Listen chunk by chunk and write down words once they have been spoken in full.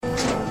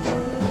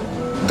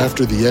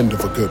After the end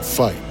of a good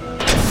fight,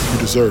 you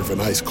deserve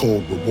an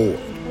ice-cold reward.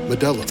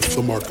 Modelo,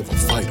 the mark of a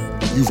fighter.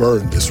 You've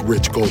earned this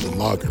rich golden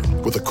lager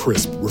with a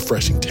crisp,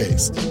 refreshing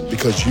taste.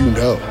 Because you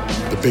know,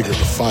 the bigger the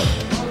fight,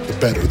 the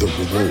better the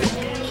reward.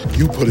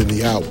 You put in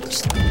the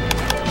hours,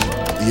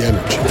 the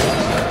energy,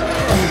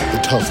 the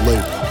tough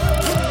labor.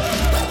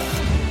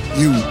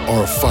 You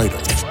are a fighter,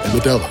 and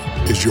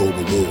Modelo is your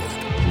reward.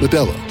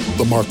 Modelo,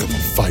 the mark of a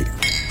fighter.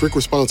 Drink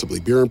responsibly.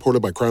 Beer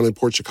imported by Crown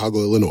Imports, Chicago,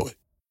 Illinois.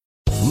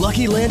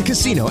 Lucky Land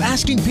Casino,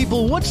 asking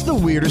people, what's the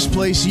weirdest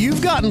place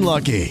you've gotten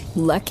lucky?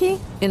 Lucky?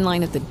 In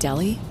line at the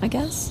deli, I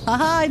guess?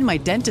 Aha, in my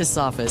dentist's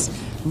office.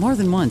 More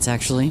than once,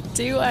 actually.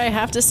 Do I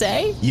have to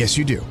say? Yes,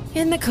 you do.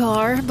 In the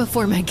car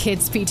before my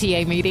kids'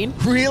 PTA meeting.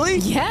 Really?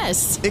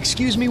 Yes.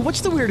 Excuse me,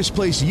 what's the weirdest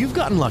place you've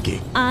gotten lucky?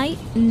 I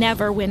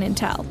never win and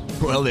tell.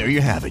 Well, there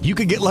you have it. You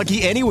can get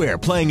lucky anywhere,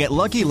 playing at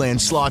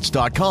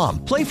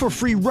LuckyLandSlots.com. Play for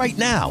free right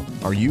now.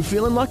 Are you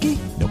feeling lucky?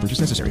 No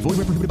purchase necessary. Void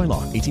where prohibited by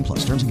law. 18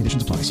 plus. Terms and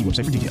conditions apply. See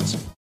website for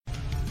details.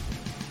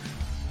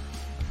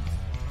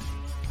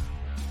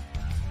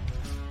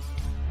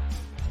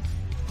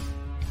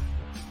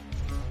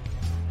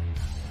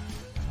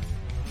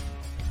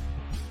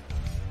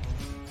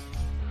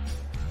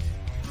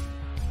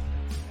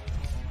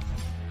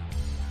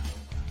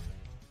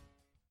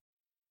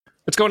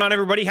 What's going on,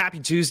 everybody? Happy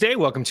Tuesday.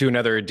 Welcome to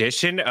another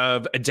edition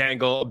of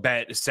Dangle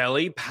Bet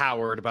Selly,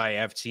 powered by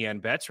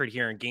FTN Bets, right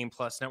here on Game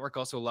Plus Network.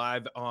 Also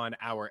live on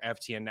our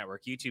FTN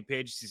Network YouTube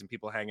page. See some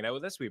people hanging out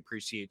with us. We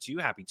appreciate you.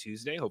 Happy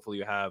Tuesday. Hopefully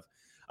you have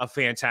a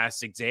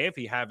fantastic day. If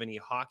you have any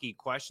hockey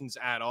questions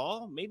at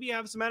all, maybe you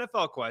have some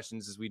NFL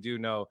questions, as we do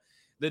know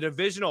the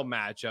divisional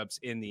matchups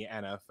in the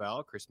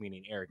NFL. Chris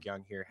Meany, Eric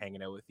Young here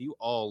hanging out with you.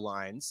 All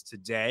lines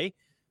today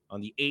on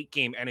the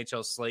 8-game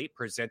NHL slate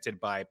presented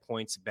by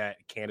PointsBet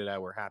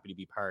Canada. We're happy to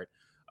be part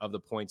of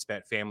the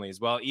PointsBet family as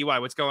well. EY,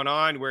 what's going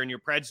on? Wearing your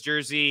Preds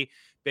jersey.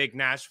 Big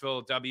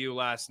Nashville W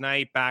last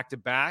night,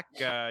 back-to-back.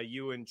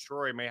 You and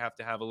Troy may have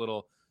to have a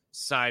little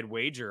side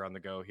wager on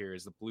the go here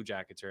as the Blue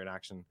Jackets are in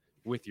action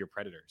with your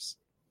Predators.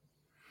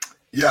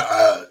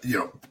 Yeah,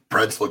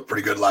 Preds looked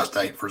pretty good last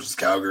night versus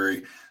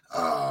Calgary.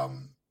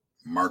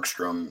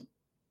 Markstrom,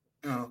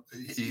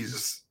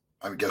 he's,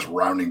 I guess,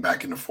 rounding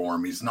back into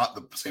form. He's not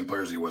the same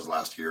player as he was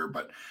last year,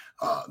 but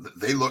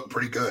they look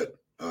pretty good.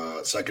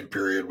 Second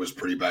period was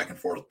pretty back and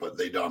forth, but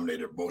they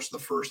dominated most of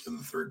the first and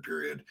the third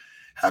period.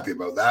 Happy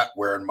about that.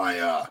 Wearing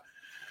my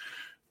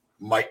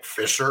Mike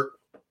Fisher,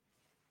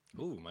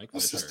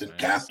 assistant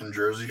captain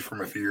jersey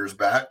from a few years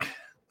back.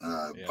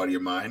 Buddy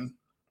of mine,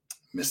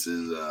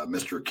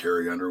 Mr.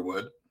 Carrie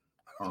Underwood.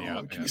 I don't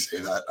know. Can you say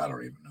that? I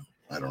don't even know.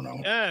 I don't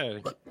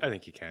know. I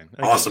think you can.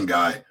 Awesome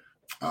guy.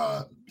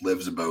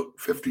 Lives about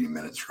 15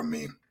 minutes from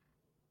me.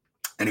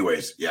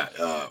 Anyways,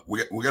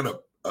 we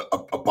got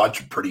a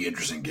bunch of pretty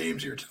interesting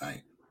games here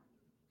tonight.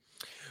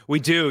 We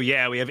do,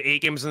 yeah. We have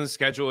 8 games on the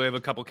schedule. We have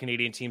a couple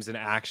Canadian teams in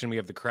action. We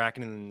have the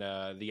Kraken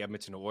and the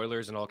Edmonton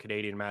Oilers, an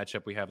all-Canadian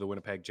matchup. We have the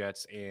Winnipeg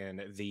Jets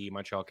and the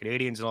Montreal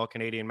Canadiens, an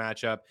all-Canadian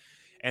matchup.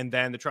 And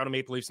then the Toronto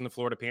Maple Leafs and the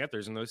Florida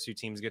Panthers, and those two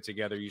teams get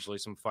together, usually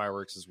some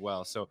fireworks as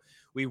well. So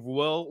we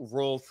will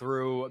roll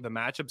through the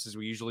matchups as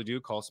we usually do,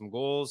 call some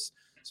goals,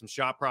 some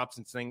shot props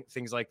and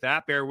things like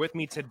that. Bear with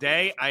me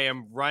today. I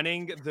am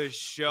running the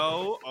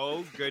show.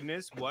 Oh,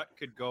 goodness. What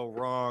could go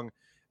wrong?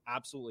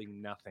 Absolutely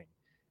nothing.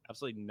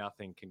 Absolutely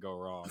nothing can go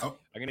wrong. Nope.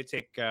 I'm going to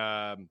take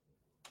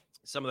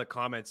some of the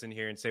comments in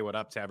here and say what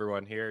up to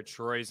everyone here.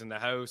 Troy's in the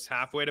house,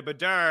 halfway to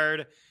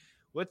Bedard.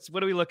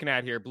 What are we looking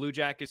at here? Blue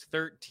Jackets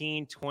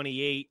 13,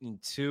 28, and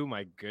 2.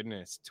 My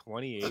goodness,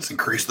 28. Let's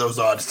increase those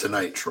odds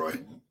tonight, Troy.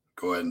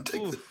 Go ahead and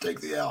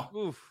take the L.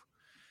 Oof.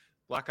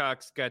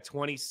 Blackhawks got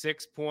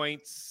 26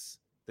 points.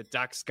 The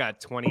Ducks got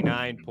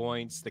 29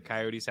 points. The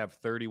Coyotes have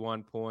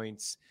 31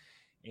 points.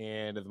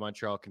 And the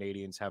Montreal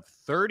Canadiens have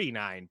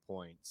 39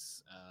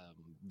 points.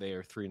 They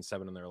are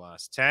 3-7 in their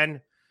last 10.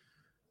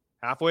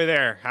 Halfway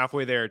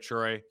there,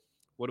 Troy.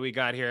 What do we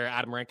got here?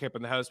 Adam Rankip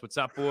in the house. What's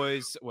up,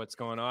 boys? What's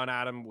going on,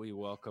 Adam? We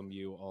welcome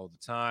you all the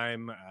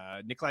time.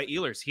 Nikolai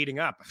Ehlers heating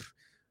up.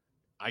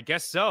 I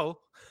guess so.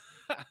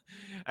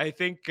 I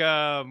think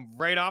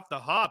right off the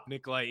hop,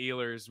 Nikolai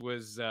Ehlers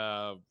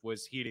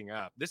was heating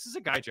up. This is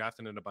a guy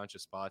drafted in a bunch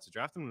of spots. I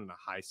drafted him in the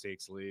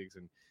high-stakes leagues,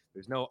 and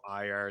there's no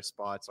IR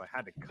spot, so I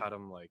had to cut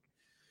him like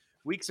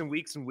weeks and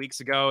weeks and weeks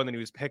ago, and then he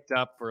was picked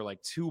up for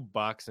like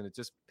 $2, and it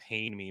just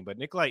pained me. But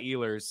Nikolai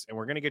Ehlers, and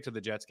we're going to get to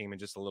the Jets game in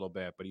just a little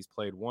bit, but he's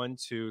played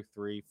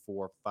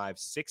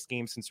 6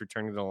 games since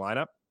returning to the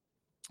lineup.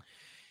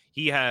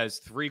 He has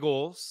 3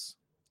 goals,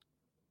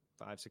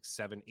 5, 6,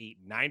 7, 8,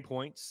 9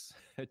 points,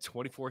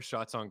 24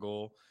 shots on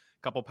goal,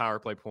 a couple power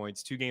play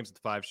points, 2 games with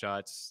 5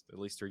 shots, at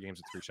least 3 games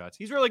with 3 shots.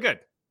 He's really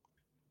good.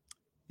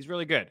 He's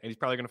really good, and he's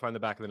probably going to find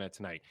the back of the net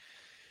tonight.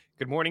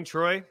 Good morning,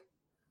 Troy.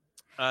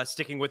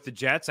 Sticking with the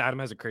Jets, Adam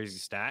has a crazy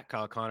stat.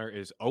 Kyle Connor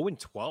is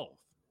 0-12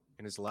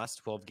 in his last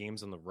 12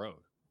 games on the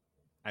road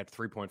at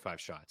 3.5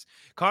 shots.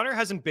 Connor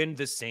hasn't been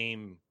the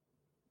same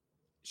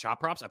shot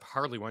props. I've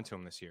hardly went to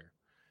him this year.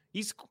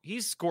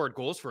 He's scored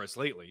goals for us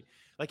lately.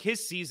 Like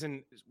his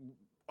season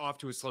off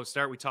to a slow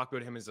start. We talked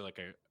about him as like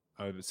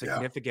a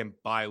significant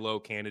buy low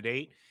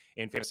candidate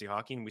in fantasy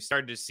hockey, and we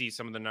started to see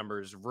some of the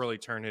numbers really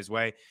turn his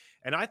way.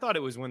 And I thought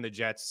it was when the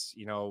Jets,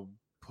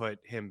 put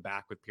him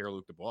back with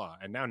Pierre-Luc Dubois,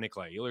 and now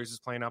Nikolai Ehlers is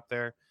playing up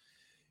there.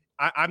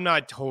 I'm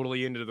not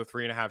totally into the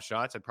 3.5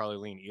 shots. I'd probably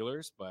lean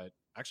Ehlers, but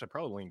actually I'd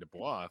probably lean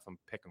Dubois if I'm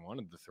picking one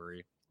of the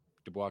three.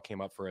 Dubois came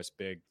up for us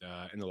big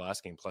in the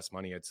last game, plus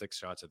money at 6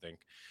 shots, I think.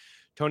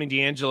 Tony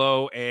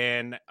DeAngelo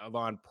and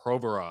Ivan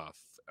Provorov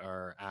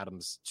are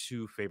Adam's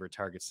 2 favorite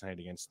targets tonight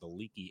against the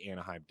leaky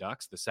Anaheim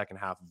Ducks. The second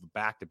half of a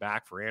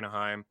back-to-back for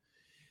Anaheim.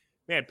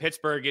 Man,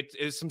 Pittsburgh, it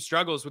is some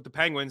struggles with the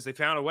Penguins. They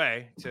found a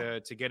way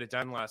to get it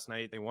done last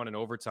night. They won in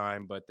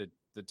overtime, but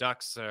the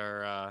Ducks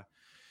are,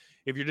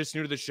 if you're just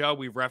new to the show,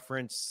 we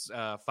reference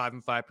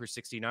 5-5 per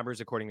 60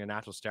 numbers according to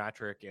Natural Stat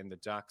Trick, and the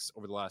Ducks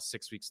over the last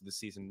 6 weeks of the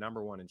season,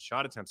 number 1 in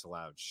shot attempts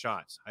allowed,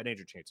 shots, high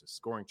danger chances,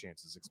 scoring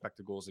chances,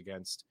 expected goals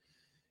against.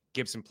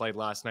 Gibson played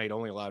last night,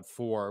 only allowed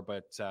 4,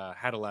 but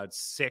had allowed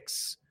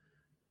 6,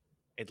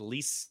 at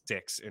least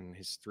 6 in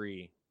his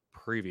 3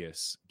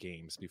 previous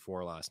games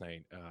before last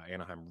night.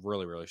 Anaheim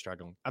really, really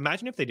struggling.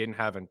 Imagine if they didn't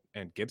have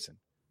and Gibson,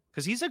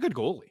 because he's a good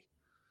goalie,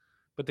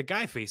 but the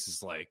guy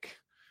faces like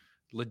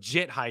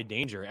legit high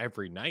danger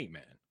every night,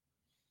 man.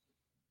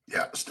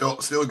 Yeah, still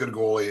a good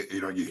goalie.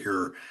 You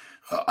hear,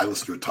 I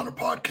listen to a ton of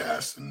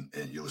podcasts, and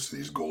you listen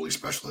to these goalie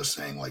specialists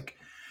saying like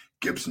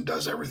Gibson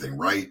does everything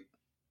right.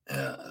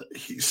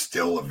 He's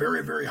still a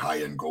very, very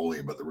high-end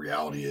goalie, but the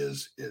reality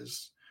is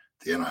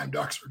the Anaheim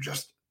Ducks are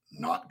just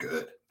not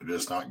good. They're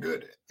just not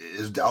good.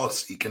 Is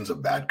Dallas Eakins a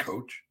bad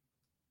coach?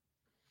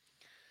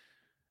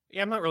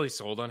 Yeah, I'm not really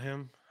sold on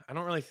him. I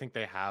don't really think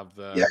they have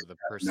the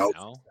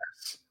personnel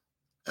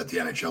at the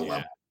NHL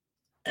level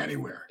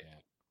anywhere.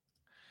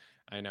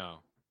 Yeah, I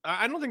know.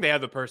 I don't think they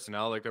have the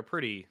personnel. Like they're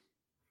pretty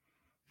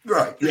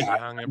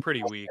young. They're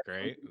pretty weak,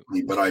 right?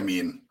 But I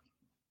mean,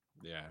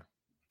 yeah.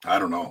 I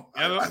don't know.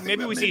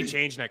 Maybe we see a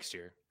change next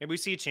year. Maybe we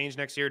see a change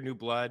next year, new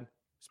blood,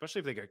 especially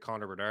if they get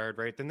Connor Bedard,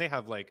 right? Then they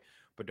have like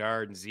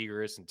Bedard and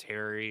Zegras and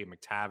Terry and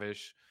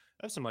McTavish.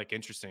 They have some like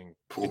interesting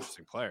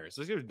players.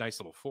 Let's get a nice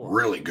little 4.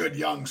 Really good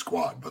young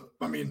squad. But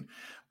I mean,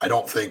 I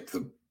don't think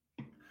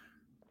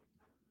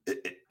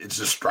it's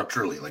just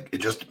structurally like it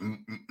just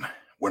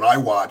when I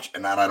watch,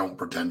 and I don't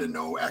pretend to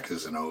know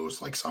X's and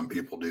O's like some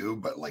people do,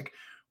 but like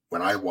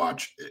when I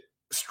watch it,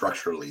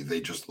 structurally, they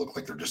just look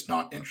like they're just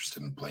not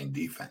interested in playing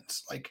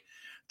defense. Like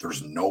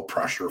there's no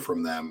pressure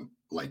from them.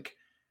 Like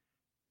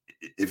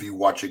if you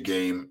watch a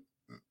game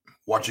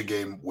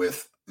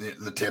with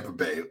the Tampa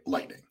Bay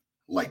Lightning,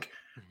 like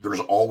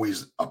there's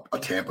always a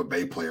Tampa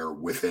Bay player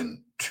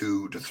within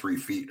 2 to 3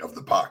 feet of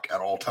the puck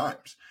at all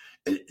times.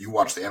 And you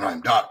watch the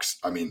Anaheim Ducks.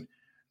 I mean,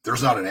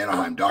 there's not an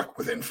Anaheim Duck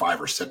within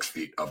 5 or 6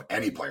 feet of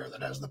any player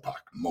that has the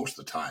puck most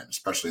of the time,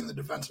 especially in the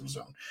defensive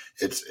zone.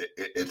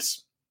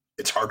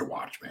 It's hard to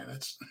watch, man.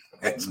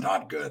 It's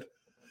not good.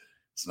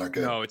 It's not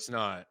good. No, it's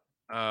not.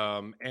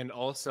 And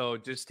also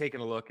just taking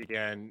a look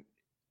again,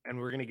 and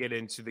we're going to get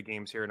into the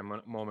games here in a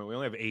moment. We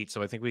only have 8,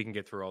 so I think we can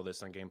get through all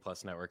this on Game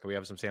Plus Network. We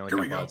have some Stanley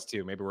Cup odds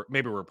too.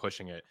 Maybe we're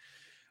pushing it.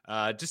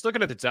 Just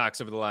looking at the Ducks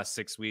over the last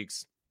 6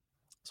 weeks.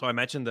 So I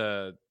mentioned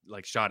the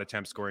like shot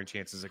attempts, scoring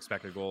chances,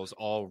 expected goals,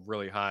 all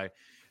really high.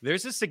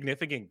 There's a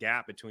significant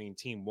gap between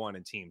Team 1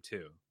 and Team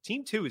 2.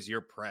 Team 2 is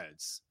your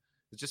Preds.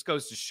 It just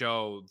goes to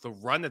show the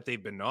run that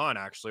they've been on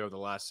actually over the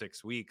last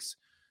 6 weeks.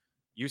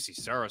 UC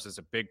Saros is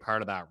a big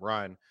part of that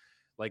run.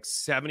 Like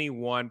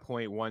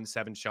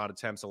 71.17 shot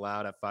attempts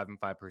allowed at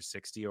 5-5 per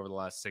 60 over the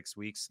last 6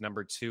 weeks.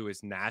 Number 2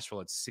 is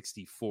Nashville at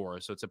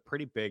 64. So it's a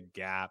pretty big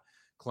gap.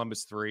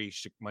 Columbus 3,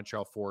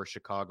 Montreal 4,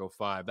 Chicago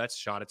 5. That's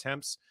shot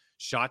attempts.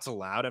 Shots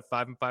allowed at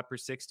 5-5 per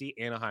 60.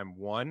 Anaheim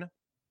 1.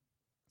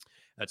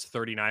 That's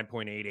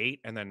 39.88.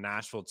 And then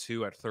Nashville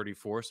 2 at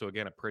 34. So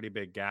again, a pretty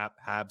big gap.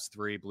 Habs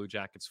 3, Blue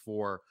Jackets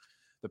 4.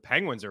 The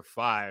Penguins are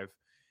 5.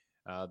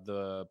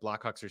 The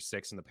Blackhawks are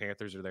 6, and the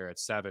Panthers are there at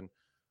 7.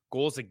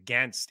 Goals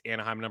against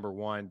Anaheim number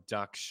 1,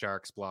 Ducks,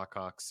 Sharks,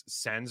 Blackhawks,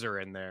 Sens are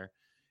in there.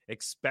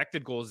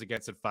 Expected goals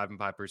against at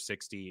 5-5 per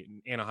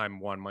 60. Anaheim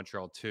 1,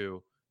 Montreal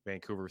 2,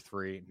 Vancouver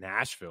 3,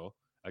 Nashville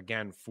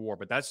again 4.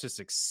 But that's just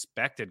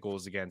expected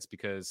goals against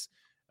because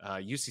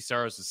UC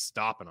Saros is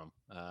stopping them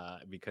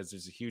because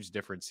there's a huge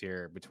difference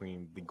here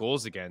between the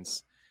goals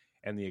against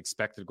and the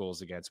expected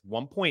goals against.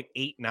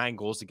 1.89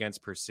 goals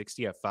against per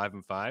 60 at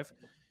 5-5.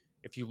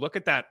 If you look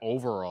at that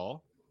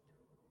overall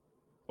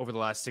over the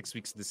last 6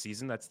 weeks of the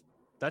season,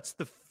 that's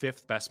the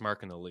 5th best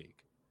mark in the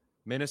league.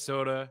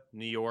 Minnesota,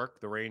 New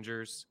York, the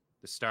Rangers,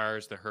 the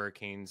Stars, the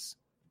Hurricanes,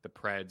 the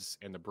Preds,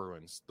 and the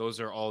Bruins. Those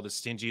are all the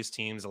stingiest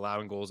teams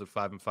allowing goals at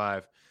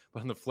 5-5.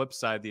 But on the flip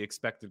side, the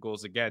expected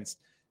goals against,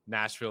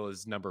 Nashville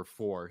is number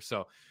 4.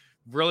 So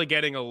really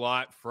getting a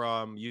lot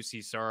from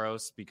UC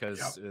Saros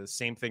because the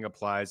same thing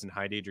applies in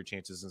high danger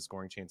chances and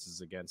scoring chances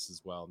against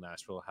as well.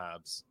 Nashville,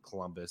 Habs,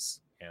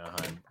 Columbus,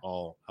 Anaheim,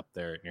 all up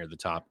there near the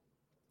top.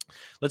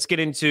 Let's get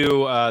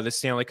into the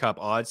Stanley Cup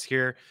odds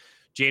here.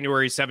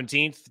 January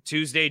 17th,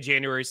 Tuesday,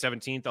 January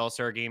 17th,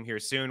 All-Star game here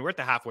soon. We're at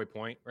the halfway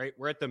point, right?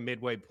 We're at the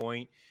midway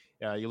point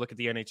You look at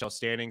the NHL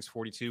standings,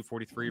 42,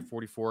 43,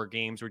 44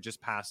 games. We're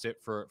just past it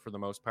for the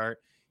most part.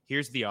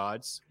 Here's the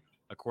odds,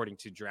 according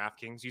to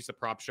DraftKings. Use the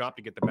prop shop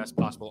to get the best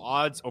possible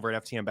odds over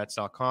at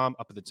ftmbets.com.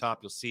 Up at the top,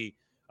 you'll see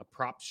a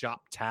prop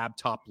shop tab,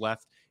 top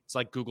left. It's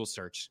like Google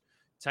search.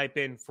 Type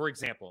in, for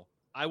example,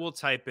 I will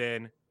type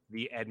in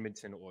the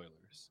Edmonton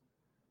Oilers,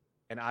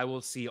 and I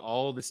will see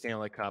all the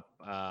Stanley Cup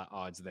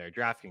odds there.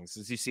 DraftKings,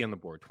 as you see on the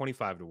board,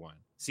 25-1.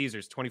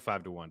 Caesars,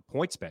 25-1.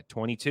 PointsBet,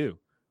 22.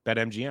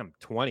 BetMGM,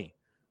 20.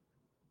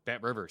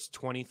 Bet Rivers,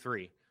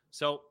 23.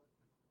 So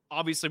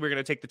obviously we're going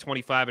to take the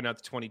 25 and not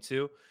the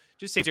 22.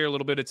 Just saves you a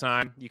little bit of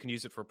time. You can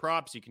use it for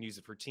props. You can use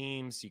it for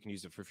teams. You can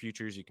use it for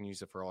futures. You can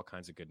use it for all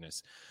kinds of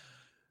goodness.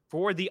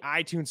 For the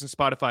iTunes and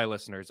Spotify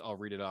listeners, I'll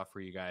read it off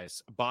for you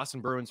guys.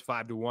 Boston Bruins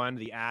 5-1.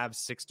 The Avs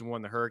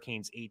 6-1. The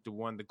Hurricanes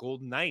 8-1. The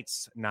Golden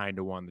Knights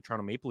 9-1. The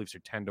Toronto Maple Leafs are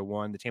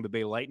 10-1. The Tampa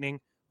Bay Lightning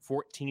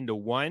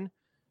 14-1.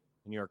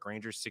 The New York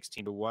Rangers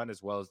 16-1,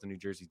 as well as the New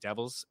Jersey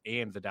Devils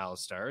and the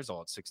Dallas Stars,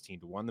 all at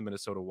 16-1. The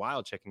Minnesota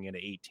Wild checking in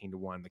at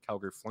 18-1. The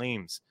Calgary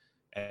Flames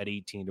at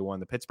 18-1.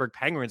 The Pittsburgh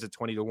Penguins at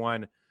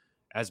 20-1.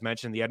 As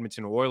mentioned, the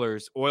Edmonton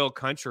Oilers, Oil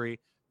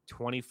Country,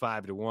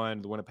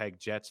 25-1. The Winnipeg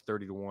Jets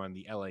 30-1.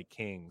 The LA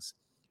Kings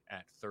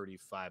at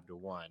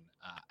 35-1.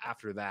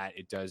 After that,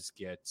 it does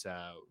get.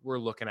 We're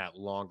looking at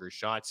longer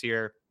shots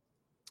here.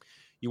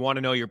 You want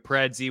to know your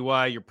Preds,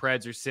 EY? Your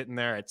Preds are sitting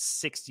there at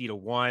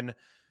 60-1.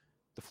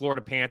 The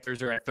Florida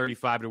Panthers are at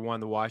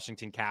 35-1. The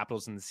Washington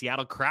Capitals and the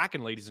Seattle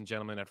Kraken, ladies and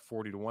gentlemen, at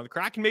 40-1. The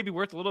Kraken may be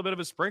worth a little bit of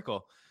a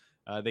sprinkle.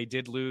 They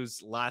did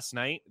lose last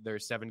night. Their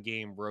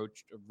 7-game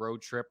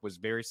road trip was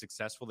very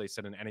successful. They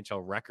set an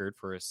NHL record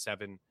for a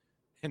 7-0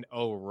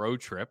 road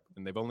trip,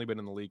 and they've only been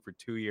in the league for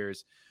 2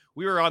 years.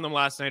 We were on them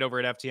last night over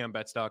at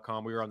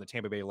ftmbets.com. We were on the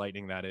Tampa Bay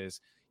Lightning, that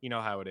is. You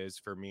know how it is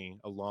for me.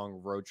 A long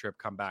road trip,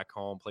 come back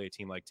home, play a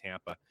team like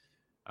Tampa.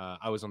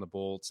 I was on the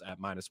Bolts at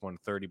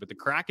 -130, but the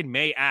Kraken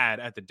may add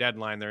at the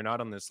deadline. They're not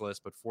on this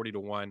list, but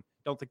 40-1.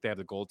 Don't think they have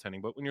the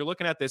goaltending. But when you're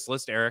looking at this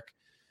list, Eric,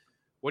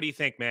 what do you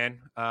think, man?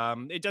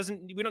 We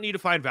don't need to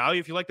find value.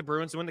 If you like the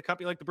Bruins to win the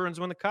cup, you like the Bruins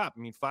to win the cup. I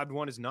mean,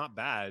 5-1 is not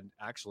bad,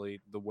 actually,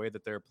 the way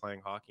that they're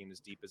playing hockey and as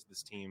deep as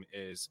this team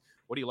is.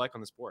 What do you like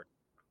on this board?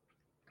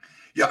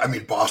 Yeah, I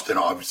mean, Boston,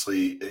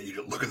 obviously,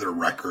 you look at their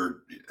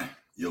record,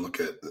 you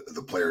look at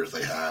the players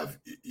they have,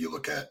 you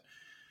look at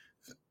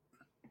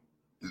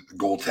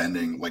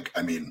goaltending. Like,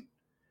 I mean,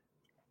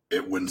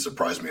 it wouldn't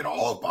surprise me at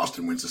all if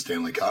Boston wins the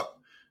Stanley Cup.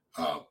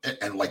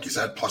 And like you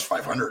said, plus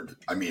 500.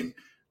 I mean,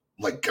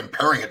 like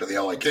comparing it to the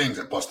LA Kings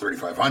at plus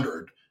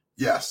 3,500,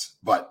 yes.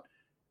 But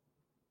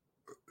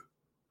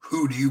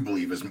who do you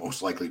believe is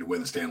most likely to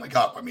win the Stanley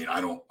Cup? I mean,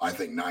 I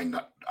think 9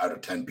 out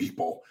of 10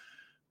 people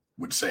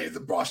would say the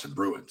Boston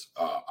Bruins.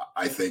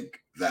 I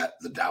think that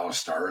the Dallas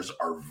Stars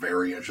are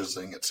very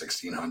interesting at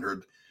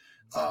 1,600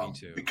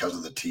 because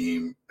of the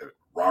team.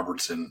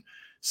 Robertson,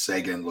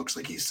 Seguin looks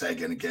like he's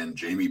Seguin again.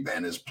 Jamie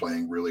Benn is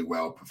playing really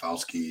well.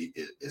 Pavelski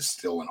is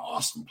still an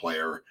awesome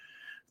player.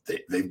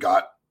 They've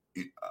got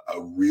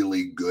a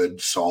really good,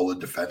 solid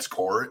defense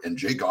core, and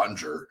Jake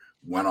Ottinger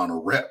went on a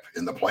rip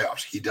in the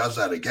playoffs. He does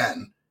that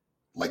again.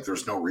 Like,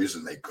 there's no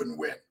reason they couldn't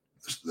win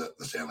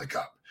the Stanley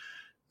Cup.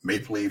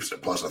 Maple Leafs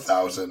at plus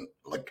 1,000.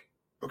 Like,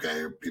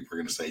 okay, people are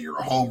going to say you're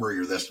a homer,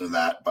 you're this and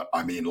that. But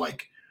I mean,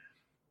 like,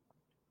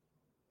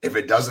 if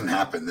it doesn't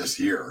happen this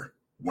year,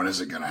 when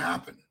is it going to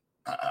happen?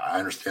 I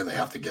understand they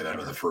have to get out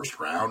of the first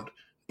round,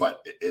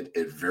 but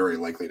it's very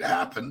likely to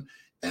happen.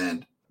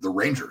 And the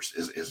Rangers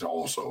is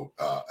also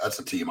that's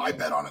a team I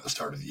bet on at the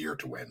start of the year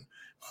to win.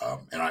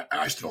 And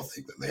I still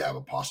think that they have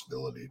a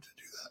possibility to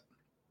do that.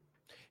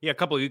 Yeah, a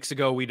couple of weeks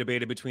ago, we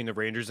debated between the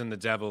Rangers and the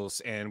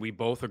Devils, and we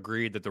both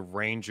agreed that the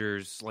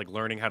Rangers, like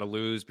learning how to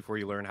lose before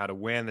you learn how to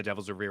win. The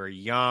Devils are very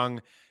young.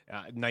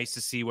 Nice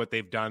to see what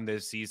they've done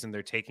this season.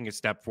 They're taking a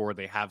step forward.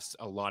 They have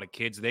a lot of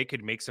kids. They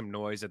could make some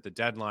noise at the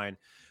deadline.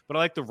 But I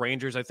like the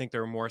Rangers. I think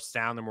they're more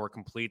sound. They're more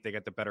complete. They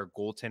got the better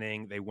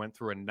goaltending. They went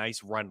through a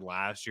nice run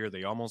last year.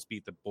 They almost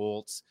beat the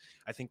Bolts.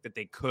 I think that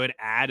they could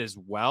add as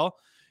well.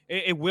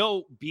 It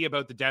will be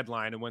about the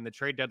deadline. And when the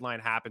trade deadline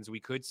happens, we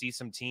could see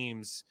some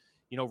teams,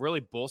 really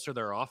bolster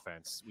their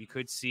offense. We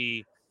could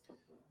see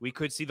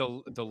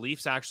the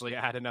Leafs actually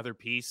add another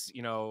piece,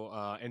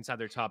 inside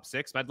their top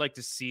 6. But I'd like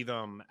to see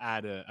them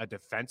add a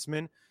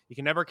defenseman. You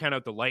can never count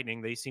out the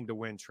Lightning. They seem to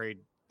win trade.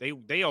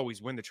 They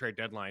always win the trade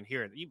deadline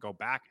here. You go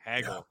back,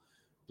 Hagel,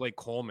 Blake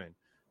Coleman,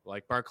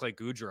 like Barclay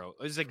Goodrow.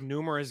 There's like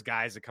numerous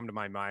guys that come to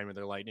my mind with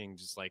their Lightning.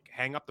 Just like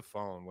hang up the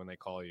phone when they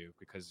call you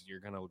because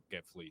you're gonna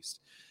get fleeced.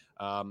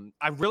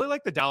 I really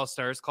like the Dallas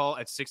Stars call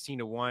at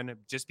 16-1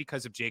 just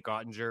because of Jake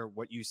Ottinger.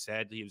 What you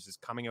said, he was his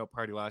coming out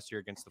party last year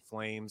against the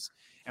Flames.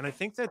 And I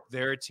think that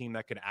they're a team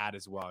that could add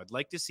as well. I'd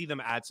like to see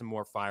them add some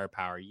more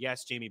firepower.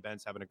 Yes, Jamie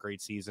Benn's having a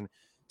great season.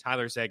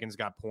 Tyler Seguin's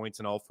got points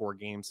in all 4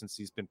 games since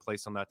he's been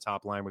placed on that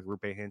top line with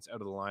Roope Hintz out of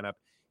the lineup.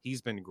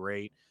 He's been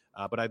great.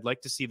 But I'd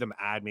like to see them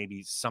add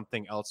maybe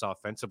something else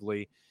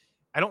offensively.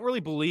 I don't really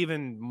believe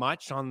in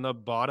much on the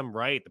bottom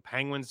right. The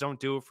Penguins don't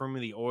do it for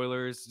me. The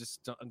Oilers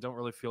just don't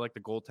really feel like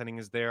the goaltending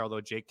is there, although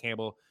Jake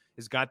Campbell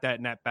has got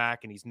that net back,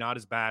 and he's not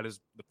as bad as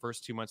the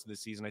first 2 months of the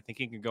season. I think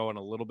he can go on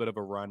a little bit of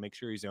a run. Make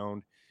sure he's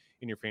owned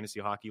in your fantasy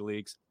hockey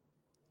leagues.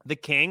 The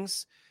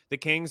Kings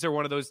are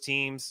one of those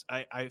teams.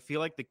 I feel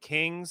like the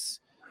Kings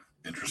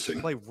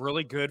play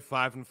really good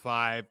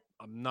 5-5.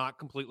 I'm not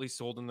completely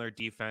sold on their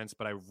defense,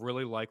 but I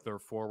really like their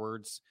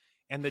forwards.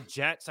 And the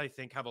Jets, I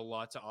think, have a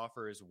lot to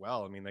offer as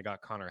well. I mean, they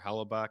got Connor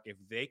Hellebuck. If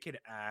they could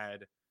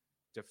add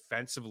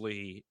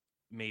defensively,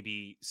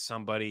 maybe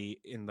somebody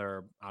in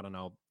their, I don't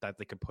know, that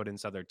they could put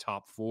inside their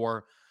top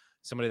 4,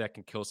 somebody that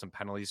can kill some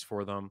penalties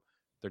for them.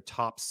 Their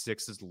top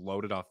 6 is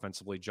loaded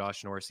offensively.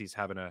 Josh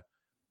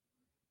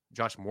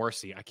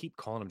Morrissey. I keep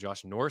calling him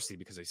Josh Norsey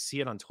because I see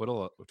it on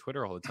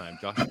Twitter all the time.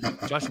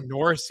 Josh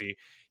Norsey.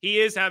 He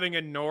is having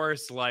a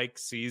Norris-like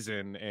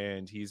season,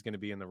 and he's going to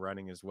be in the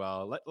running as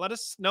well. Let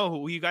us know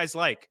who you guys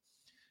like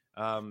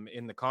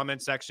in the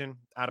comment section.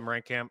 Adam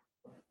Rankamp.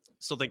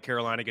 Still think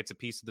Carolina gets a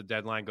piece of the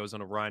deadline, goes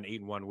on a run.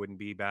 8-1 wouldn't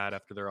be bad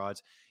after their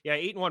odds. Yeah,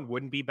 8-1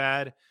 wouldn't be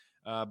bad.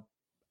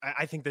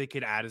 I think they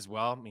could add as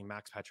well. I mean,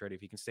 Max Pacioretty,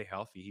 if he can stay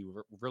healthy, he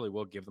really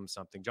will give them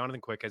something.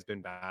 Jonathan Quick has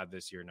been bad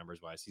this year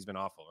numbers-wise. He's been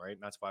awful, right?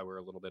 And that's why we're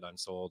a little bit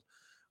unsold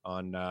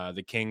on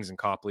the Kings and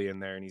Copley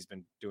in there, and he's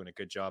been doing a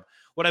good job.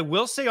 What I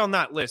will say on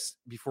that list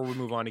before we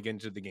move on again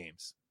to the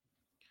games,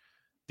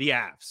 the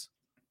Avs.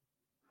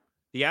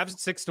 The Avs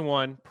at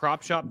 6-1.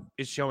 Prop Shop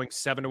is showing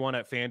 7-1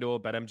 at FanDuel,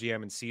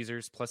 BetMGM, and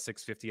Caesars, plus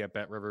 650 at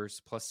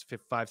BetRivers, plus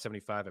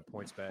 575 at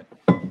PointsBet.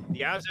 The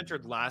Avs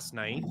entered last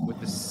night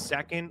with the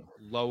second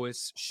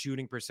lowest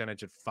shooting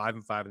percentage at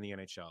 5-5 in the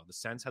NHL. The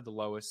Sens had the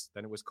lowest,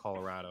 then it was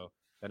Colorado,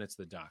 then it's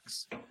the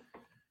Ducks.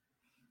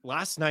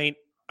 Last night,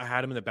 I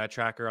had him in the bet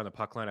tracker on the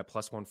puck line at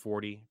plus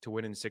 140 to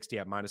win in 60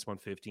 at minus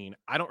 115.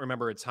 I don't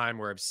remember a time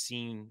where I've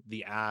seen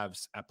the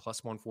Avs at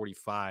plus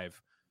 145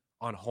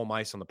 on home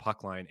ice on the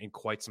puck line in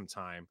quite some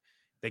time.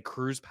 They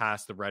cruise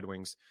past the Red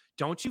Wings.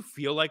 Don't you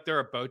feel like they're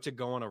about to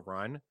go on a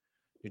run?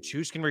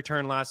 Nichushkin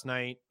returned last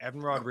night.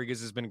 Evan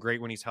Rodriguez has been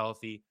great when he's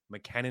healthy.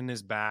 McKinnon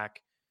is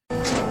back.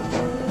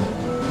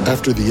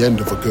 After the end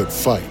of a good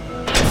fight,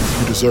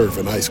 you deserve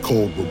an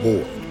ice-cold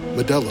reward.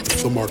 Modelo,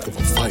 the mark of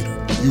a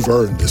fighter. You've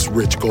earned this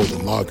rich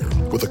golden lager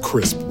with a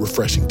crisp,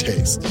 refreshing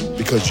taste.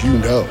 Because you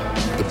know,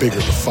 the bigger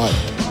the fight,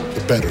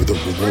 the better the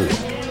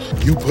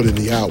reward. You put in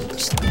the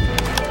hours,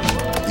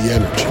 the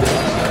energy,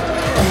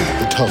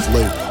 the tough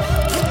labor.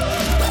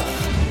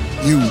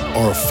 You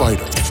are a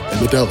fighter,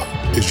 and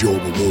Modelo is your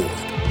reward.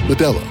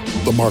 Modelo,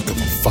 the mark of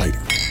a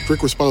fighter.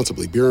 Drink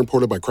responsibly. Beer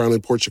imported by Crown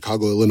Imports,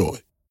 Chicago,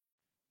 Illinois.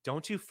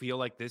 Don't you feel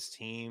like this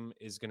team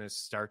is going to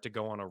start to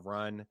go on a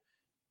run?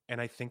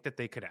 And I think that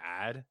they could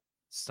add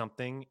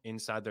something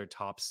inside their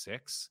top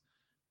 6.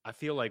 I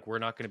feel like we're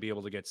not going to be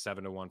able to get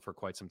 7-1 for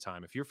quite some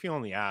time. If you're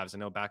feeling the Avs, I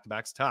know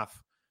back-to-back's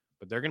tough,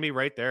 but they're going to be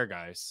right there,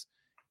 guys.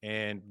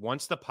 And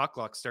once the puck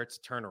luck starts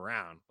to turn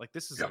around, like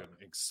this is an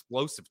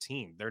explosive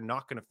team. They're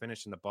not going to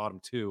finish in the bottom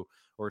 2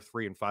 or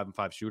 3 and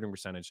 5-5 shooting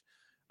percentage.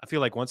 I feel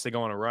like once they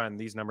go on a run,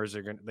 these numbers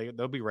are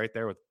they'll be right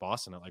there with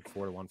Boston at like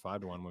 4-1,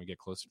 5-1 when we get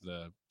closer to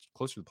the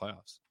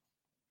playoffs.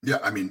 Yeah,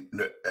 I mean,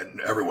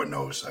 and everyone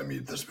knows. I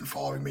mean, that's been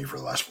following me for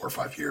the last 4 or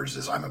 5 years.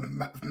 Is I'm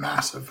a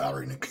massive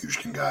Valeri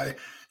Nichushkin guy.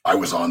 I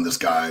was on this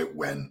guy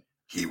when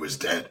he was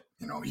dead.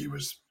 You know, he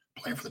was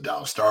playing for the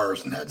Dallas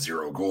Stars and had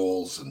 0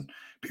 goals, and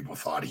people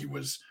thought he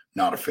was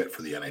not a fit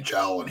for the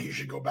NHL and he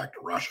should go back to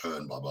Russia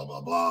and blah, blah,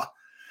 blah, blah.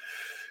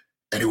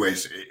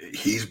 Anyways,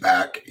 he's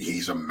back.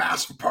 He's a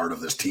massive part of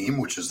this team,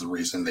 which is the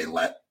reason they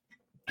let,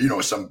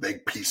 some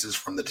big pieces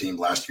from the team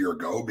last year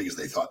go because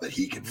they thought that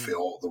he could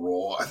fill the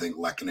role. I think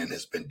Lehkonen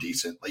has been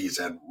decent. Like you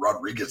said,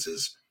 Rodriguez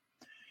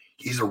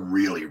he's a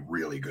really,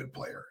 really good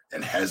player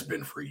and has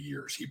been for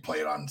years. He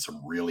played on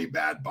some really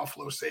bad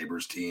Buffalo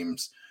Sabres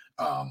teams.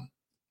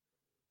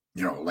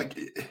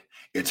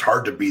 It's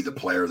hard to be the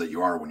player that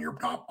you are when you're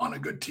not on a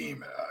good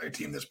team, a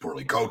team that's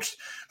poorly coached,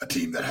 a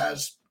team that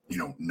has,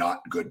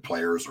 not good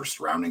players or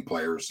surrounding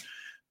players.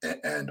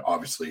 And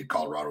obviously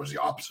Colorado is the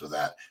opposite of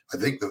that. I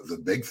think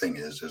the big thing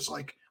is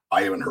like,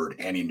 I haven't heard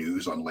any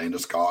news on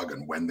Landeskog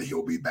and when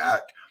he'll be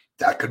back.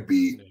 That could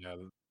be,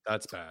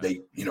 that's bad.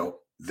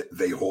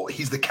 They hold,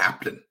 he's the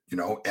captain,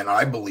 and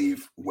I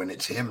believe when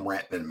it's him,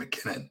 Rantanen and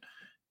McKinnon,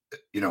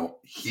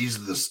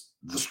 he's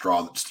the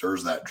straw that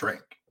stirs that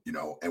drink,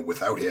 and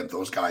without him,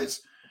 those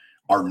guys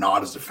are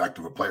not as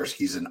effective of players.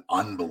 He's an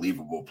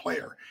unbelievable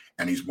player,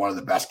 and he's one of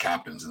the best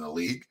captains in the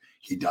league.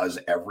 He does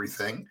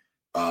everything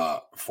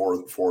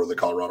for the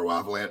Colorado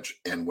Avalanche,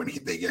 and when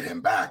they get him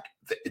back,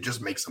 it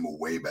just makes them a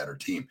way better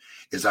team.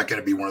 Is that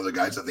going to be one of the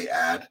guys that they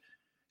add,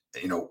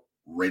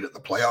 right at the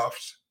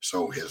playoffs?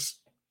 So his,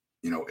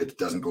 it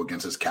doesn't go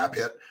against his cap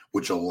hit,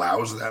 which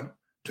allows them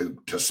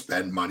to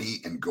spend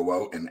money and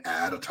go out and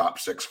add a top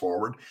 6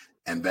 forward.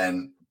 And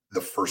then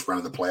the first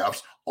round of the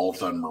playoffs, all of a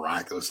sudden,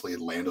 miraculously,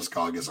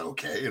 Landeskog is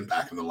okay and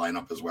back in the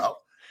lineup as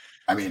well.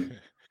 I mean,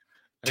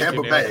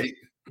 Tampa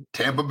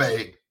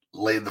Bay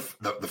laid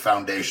the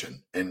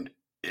foundation, and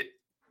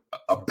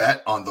a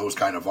bet on those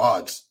kind of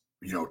odds,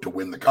 to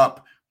win the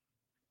cup,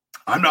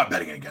 I'm not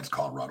betting against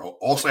Colorado.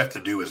 All they have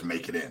to do is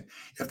make it in.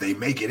 If they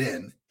make it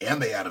in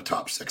and they add a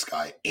top 6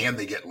 guy and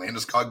they get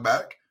Landeskog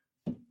back,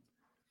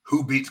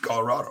 who beats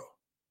Colorado?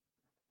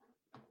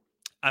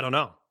 I don't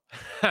know.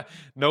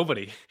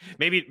 Nobody.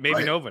 Maybe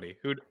Right. nobody.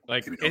 Who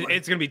like Maybe nobody.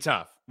 it's gonna be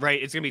tough,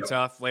 right? It's gonna be Yep.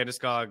 tough.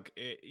 Landeskog,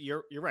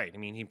 you're right. I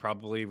mean, he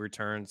probably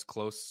returns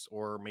close,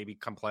 or maybe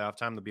come playoff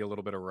time there'll be a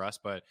little bit of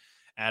rust, but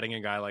adding a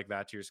guy like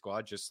that to your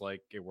squad, just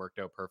like it worked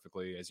out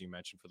perfectly, as you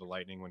mentioned, for the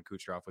Lightning when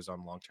Kucherov was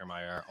on long-term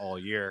IR all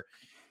year,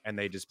 and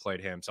they just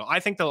played him. So I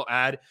think they'll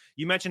add.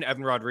 You mentioned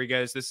Evan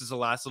Rodriguez. This is the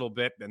last little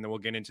bit, and then we'll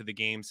get into the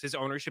games. His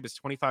ownership is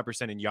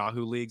 25% in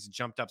Yahoo leagues,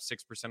 jumped up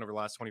 6% over the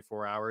last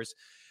 24 hours.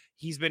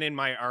 He's been in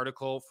my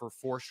article for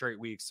 4 straight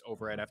weeks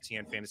over at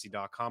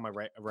ftnfantasy.com. I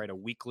write a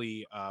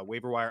weekly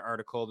waiver wire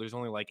article. There's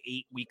only like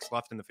 8 weeks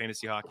left in the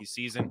fantasy hockey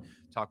season.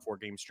 Talk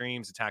 4-game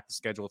streams, attack the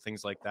schedule,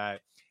 things like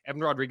that.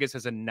 Evan Rodriguez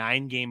has a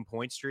 9-game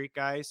point streak,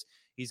 guys.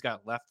 He's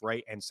got left,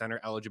 right, and center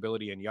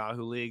eligibility in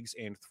Yahoo leagues,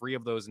 and 3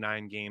 of those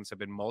 9 games have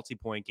been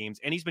multi-point games,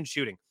 and he's been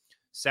shooting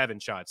 7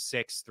 shots,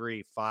 6,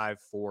 3, 5,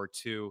 4,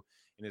 2.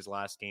 In his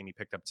last game, he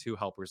picked up 2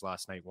 helpers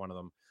last night, one of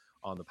them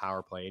on the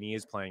power play, and he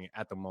is playing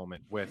at the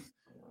moment with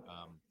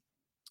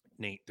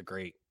Nate the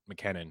Great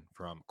McKinnon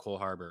from Cole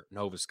Harbour,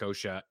 Nova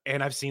Scotia.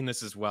 And I've seen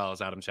this as well, as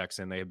Adam checks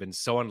in. They have been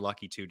so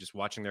unlucky too, just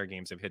watching their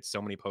games. They've hit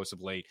so many posts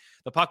of late.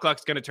 The puck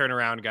luck's going to turn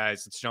around,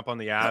 guys. Let's jump on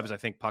the Avs. I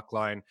think puck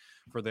line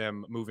for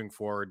them moving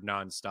forward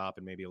nonstop,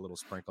 and maybe a little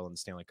sprinkle in the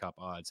Stanley Cup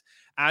odds.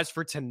 As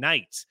for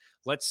tonight,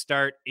 let's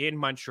start in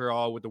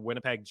Montreal with the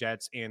Winnipeg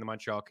Jets and the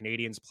Montreal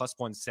Canadiens, plus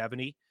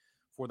 170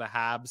 for the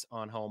Habs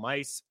on home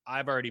ice.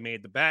 I've already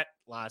made the bet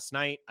last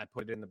night. I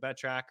put it in the bet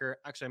tracker.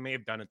 Actually, I may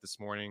have done it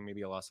this morning.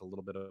 Maybe I lost a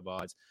little bit of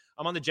odds.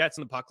 I'm on the Jets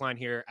and the puck line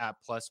here at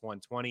plus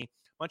 120.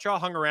 Montreal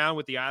hung around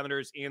with the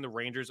Islanders and the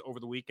Rangers over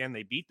the weekend.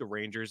 They beat the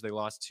Rangers. They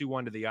lost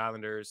 2-1 to the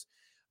Islanders.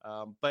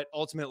 But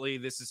ultimately,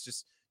 this is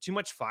just too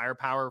much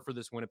firepower for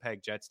this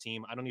Winnipeg Jets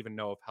team. I don't even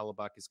know if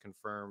Hellebuck is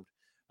confirmed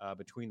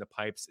between the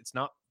pipes. It's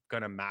not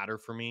going to matter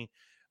for me.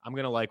 I'm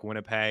going to like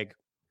Winnipeg.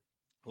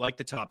 Like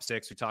the top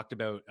 6, we talked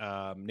about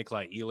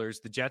Nikolai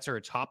Ehlers. The Jets are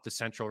atop the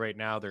Central right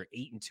now. They're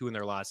 8-2 in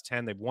their last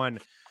 10. They've won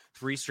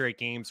 3 straight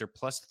games. They're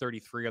plus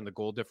 33 on the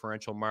goal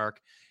differential mark.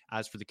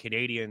 As for the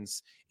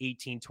Canadians,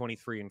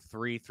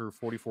 18-23-3 through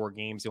 44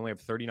 games. They only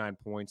have 39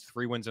 points,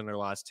 3 wins in their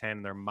last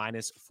 10. They're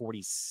minus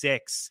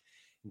 46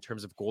 in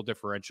terms of goal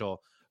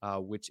differential,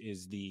 which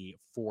is the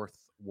 4th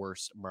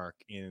worst mark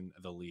in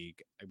the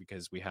league,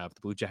 because we have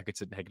the Blue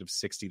Jackets at negative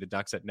 60, the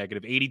Ducks at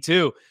negative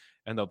 82,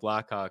 and the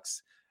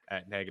Blackhawks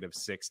at negative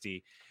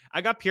 60.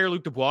 I got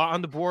Pierre-Luc Dubois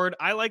on the board.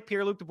 I like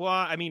Pierre-Luc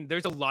Dubois. I mean,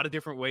 there's a lot of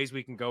different ways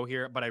we can go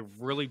here, but I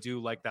really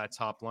do like that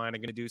top line. I'm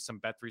going to do some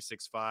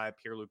Bet365,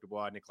 Pierre-Luc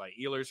Dubois, Nikolai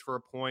Ehlers for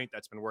a point.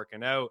 That's been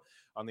working out.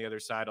 On the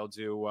other side, I'll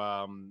do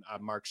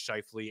Mark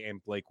Scheifele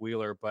and Blake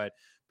Wheeler, but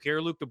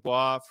Pierre-Luc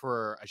Dubois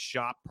for a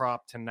shot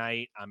prop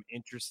tonight. I'm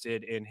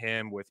interested in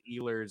him with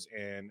Ehlers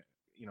and,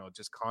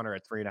 just Connor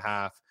at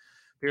 3.5.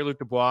 Pierre-Luc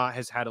Dubois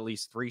has had at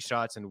least 3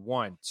 shots in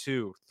 1,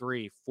 2,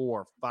 3,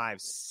 4,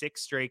 5,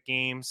 6 straight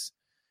games.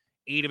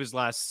 8 of his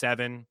last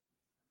 7.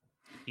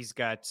 He's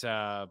got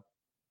 5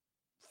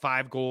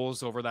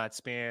 goals over that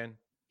span.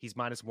 He's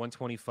minus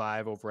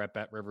 125 over at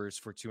BetRivers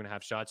for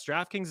 2.5 shots.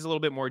 DraftKings is a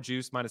little bit more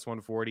juice, minus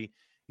 140.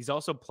 He's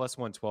also plus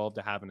 112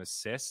 to have an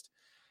assist.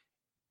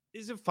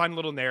 Is a fun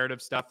little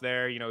narrative stuff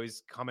there.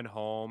 He's coming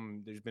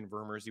home. There's been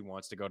rumors he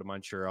wants to go to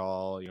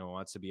Montreal,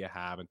 wants to be a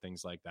Hab and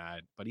things like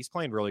that. But he's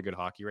playing really good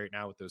hockey right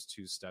now with those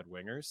 2 stud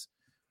wingers.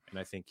 And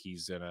I think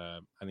he's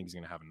gonna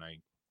have a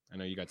night. I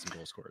know you got some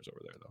goal scorers over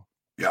there though.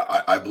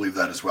 Yeah, I believe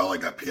that as well. I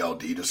got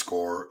PLD to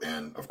score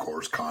and, of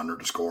course, Connor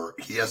to score.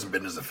 He hasn't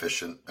been as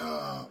efficient.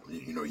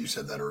 You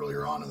said that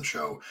earlier on in the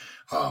show.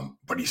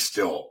 But he's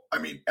still,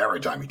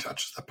 every time he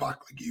touches the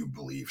puck, like, you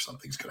believe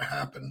something's going to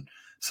happen.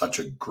 Such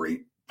a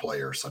great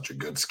player, such a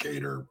good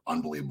skater,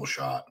 unbelievable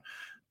shot.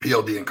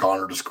 PLD and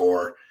Connor to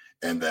score,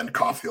 and then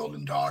Caulfield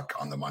and Doc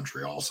on the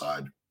Montreal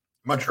side.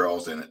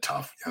 Montreal's in it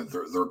tough.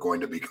 They're going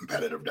to be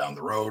competitive down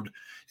the road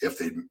if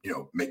they,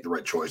 make the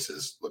right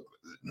choices. Look,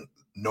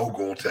 no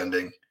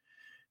goaltending.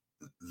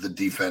 The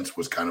defense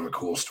was kind of a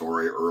cool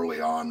story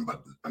early on,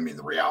 but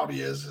the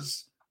reality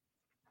is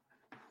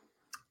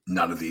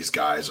none of these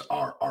guys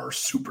are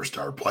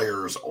superstar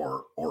players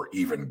or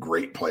even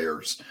great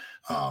players.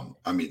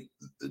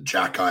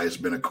 Jack Eye has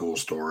been a cool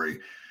story.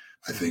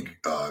 I think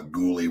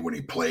Gooley, when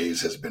he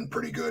plays, has been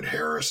pretty good.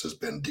 Harris has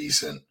been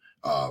decent.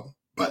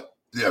 But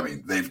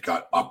they've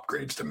got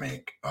upgrades to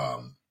make.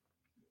 And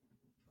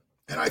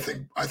I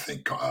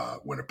think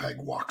Winnipeg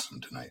walks them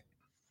tonight.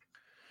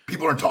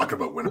 People aren't talking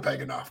about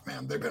Winnipeg enough,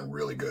 man. They've been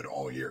really good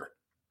all year.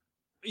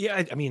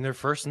 Yeah, they're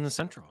first in the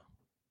Central.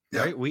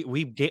 Yeah.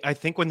 Right? I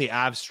think when the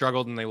Avs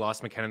struggled and they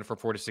lost McKinnon for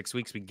 4 to 6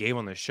 weeks, we gave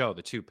on the show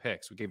the 2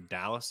 picks. We gave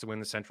Dallas to win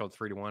the Central at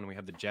 3-1. We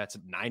have the Jets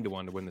at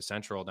 9-1 to win the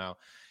Central. Now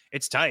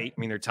it's tight.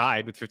 They're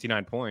tied with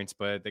 59 points,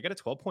 but they got a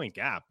 12-point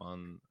gap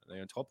on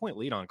a 12-point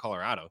lead on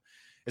Colorado.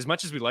 As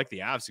much as we like the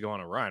Avs to go on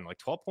a run, like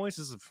 12 points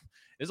is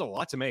a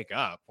lot to make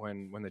up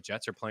when the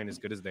Jets are playing as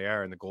good as they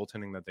are and the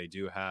goaltending that they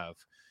do have.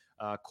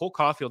 Cole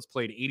Caulfield's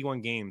played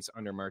 81 games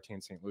under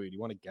Martin St. Louis. Do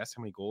you want to guess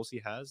how many goals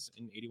he has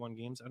in 81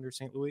 games under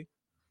St. Louis?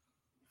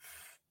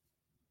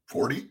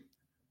 40?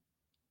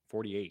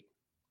 48.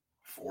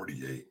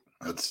 48.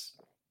 That's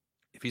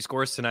if he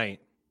scores tonight,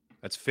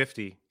 that's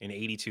 50 in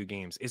 82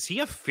 games. Is he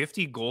a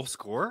 50 goal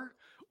scorer?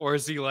 Or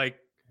is he like,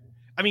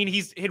 I mean,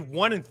 he's hit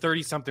 1 in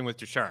 30 something with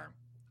Ducharme.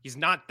 He's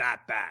not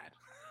that bad,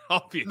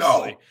 obviously.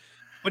 No.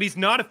 But he's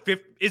not a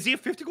 50. Is he a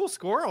 50 goal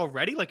scorer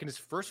already? Like in his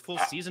first full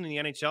season in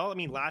the NHL? I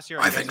mean, last year,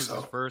 I guess think it was so.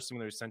 his first when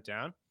they were sent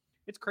down.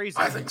 It's crazy.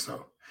 I think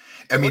so.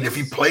 I mean, if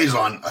he plays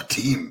on a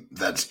team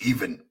that's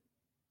even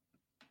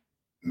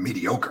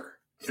mediocre,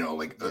 you know,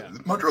 like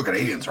the Montreal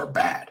Canadiens are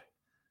bad,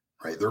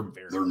 right?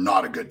 They're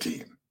not a good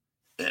team.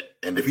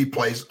 And if he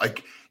plays,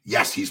 like,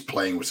 yes, he's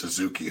playing with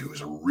Suzuki,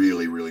 who's a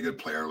really, really good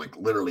player. Like,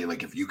 literally,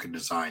 like, if you could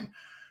design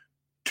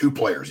 2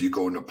 players, you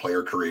go into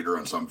Player Creator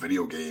on some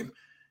video game,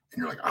 and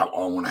you're like, I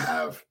want to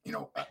have, you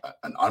know,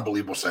 an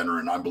unbelievable center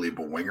and an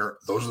unbelievable winger.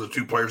 Those are the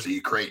 2 players that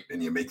you create,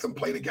 and you make them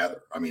play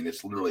together. I mean,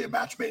 it's literally a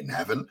match made in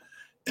heaven.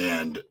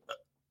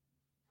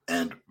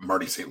 And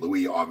Marty St.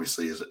 Louis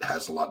obviously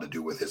has a lot to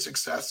do with his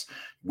success.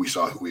 We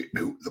saw who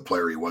the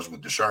player he was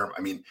with Ducharme.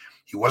 I mean,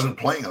 he wasn't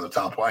playing on the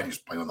top line. He was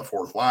playing on the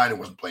 4th line. He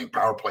wasn't playing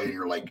power play. And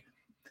you're like,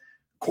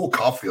 Cole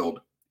Caulfield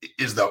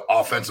is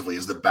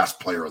the best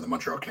player on the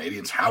Montreal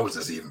Canadiens. How is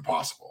this even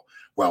possible?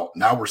 Well,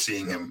 now we're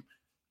seeing him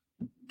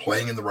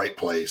playing in the right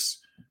place,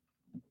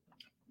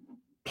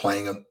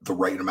 playing the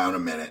right amount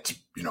of minutes,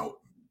 you know,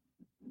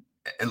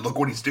 and look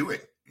what he's doing.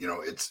 You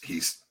know,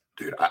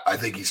 dude, I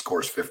think he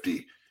scores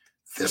 50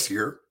 this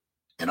year,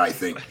 and I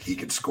think he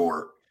could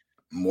score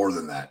more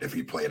than that if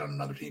he played on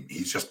another team.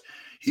 He's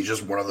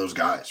just one of those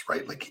guys,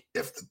 right? Like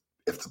if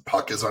the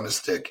puck is on his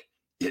stick,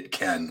 it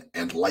can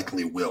and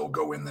likely will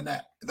go in the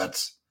net.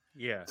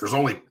 There's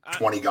only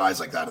 20 guys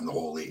like that in the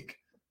whole league.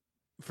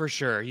 For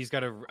sure. He's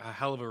got a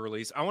hell of a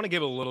release. I want to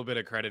give a little bit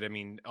of credit. I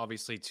mean,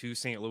 obviously to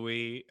St.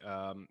 Louis,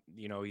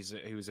 you know,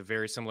 he was a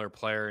very similar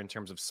player in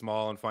terms of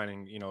small and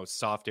finding, you know,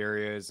 soft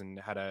areas, and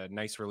had a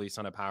nice release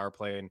on a power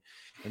play.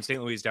 And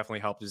St. Louis definitely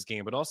helped his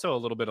game, but also a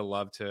little bit of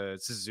love to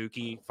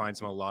Suzuki.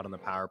 Finds him a lot on the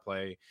power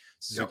play.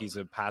 Suzuki's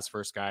a pass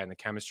first guy, and the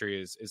chemistry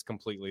is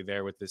completely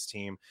there with this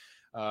team.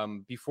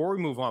 Before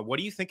we move on, what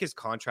do you think his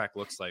contract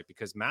looks like?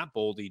 Because Matt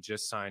Boldy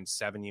just signed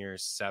 7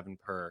 years, 7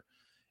 per.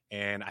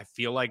 And I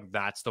feel like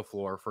that's the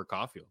floor for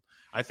Caulfield.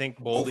 I think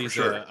Boldy's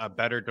a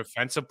better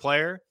defensive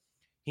player.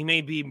 He may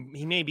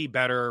be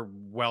better,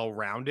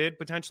 well-rounded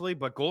potentially,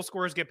 but goal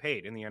scorers get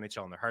paid in the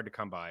NHL, and they're hard to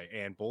come by.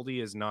 And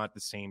Boldy is not the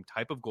same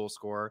type of goal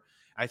scorer.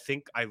 I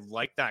think I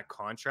like that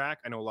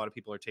contract. I know a lot of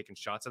people are taking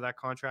shots at that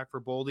contract for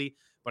Boldy,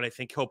 but I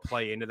think he'll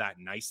play into that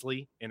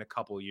nicely in a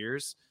couple of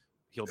years.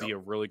 He'll be a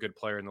really good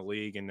player in the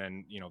league, and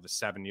then, you know, the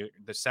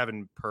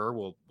 7 per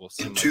will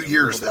seem in 2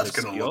 years. That's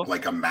going to look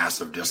like a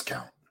massive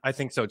discount. I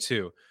think so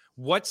too.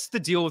 What's the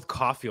deal with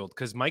Caulfield?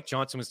 Because Mike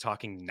Johnson was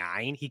talking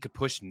 9. He could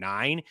push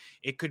 9.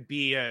 It could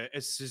be a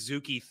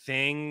Suzuki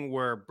thing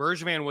where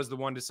Bergevin was the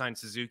one to sign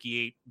Suzuki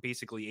 8,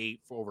 basically 8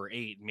 for over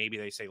 8. Maybe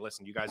they say,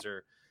 listen, you guys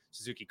are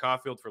Suzuki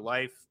Caulfield for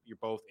life. You're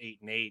both 8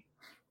 and 8.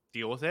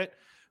 Deal with it.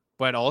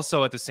 But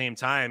also at the same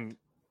time,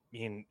 I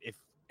mean,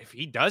 if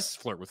he does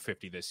flirt with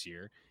 50 this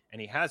year,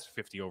 and he has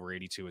 50 over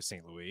 82 with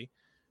St. Louis,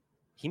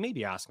 he may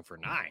be asking for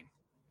 9.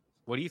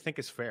 What do you think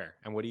is fair?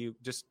 And what do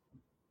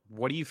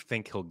you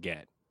think he'll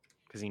get?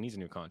 Because he needs a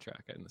new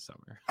contract in the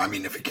summer. I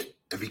mean, if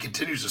he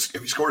continues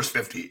if he scores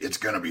 50, it's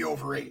going to be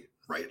over 8,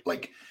 right?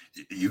 Like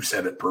you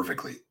said it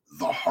perfectly.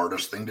 The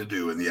hardest thing to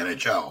do in the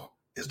NHL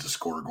is to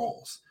score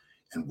goals.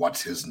 And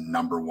what's his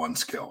number one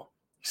skill?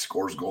 He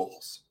scores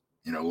goals.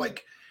 You know,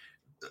 like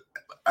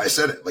I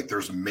said it, like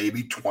there's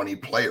maybe 20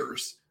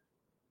 players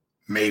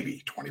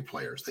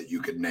that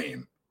you could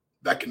name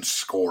that can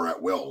score at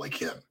will like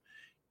him.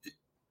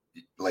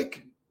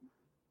 Like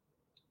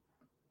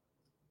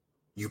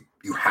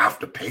you have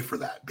to pay for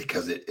that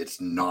because it's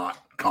not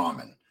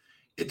common.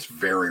 It's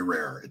very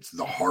rare. It's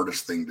the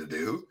hardest thing to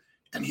do,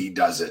 and he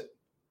does it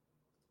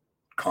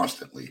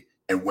constantly.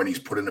 And when he's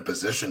put in a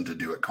position to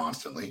do it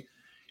constantly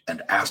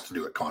and asked to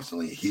do it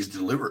constantly, he's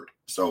delivered.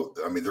 So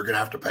I mean, they're going to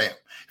have to pay him.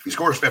 If he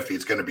scores 50,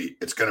 it's going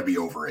to be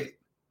over 8.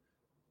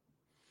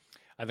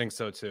 I think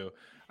so too.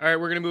 All right,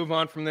 we're going to move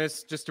on from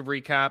this. Just to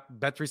recap,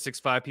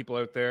 Bet365 people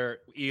out there,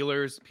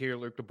 Ehlers,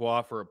 Pierre-Luc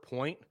Dubois for a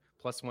point,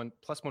 plus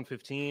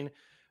 115.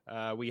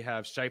 We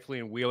have Scheifele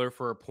and Wheeler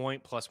for a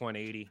point, plus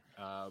 180.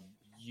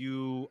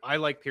 I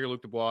like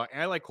Pierre-Luc Dubois,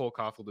 and I like Cole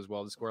Caulfield as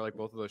well to score like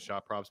both of those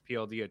shot props.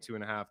 PLD at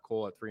 2.5,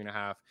 Cole at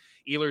 3.5.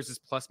 Ehlers is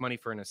plus money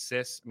for an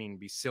assist. I mean, it'd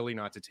be silly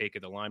not to take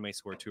it. The line may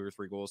score 2 or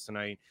 3 goals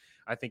tonight.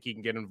 I think he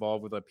can get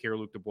involved with a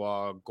Pierre-Luc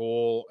Dubois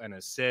goal and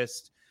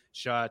assist.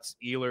 Shots,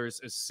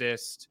 Ehlers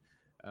assist.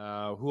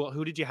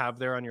 Who did you have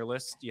there on your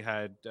list? You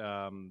had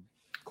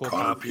Cole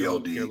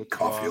Caulfield, PLD,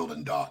 Caulfield,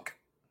 and Doc.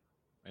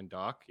 And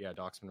Doc, yeah,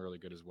 Doc's been really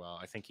good as well.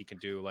 I think he can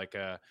do like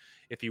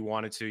if you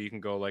wanted to, you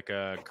can go like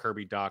a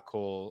Kirby, Doc,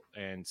 Cole,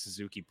 and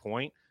Suzuki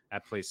point.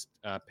 That place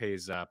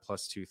pays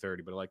plus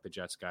 230, but I like the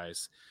Jets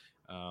guys.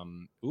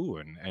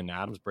 And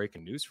Adam's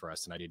breaking news for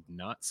us, and I did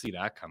not see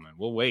that coming.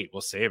 We'll wait.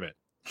 We'll save it.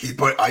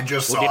 I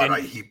just saw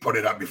it. He put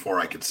it up before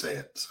I could say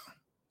it. So.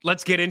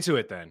 Let's get into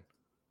it then.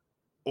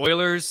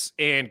 Oilers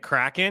and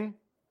Kraken,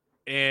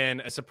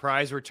 and a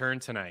surprise return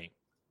tonight.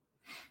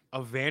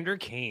 Evander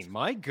Kane.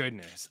 My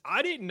goodness.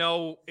 I didn't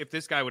know if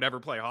this guy would ever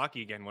play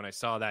hockey again when I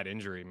saw that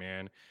injury,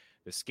 man.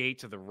 The skate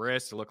to the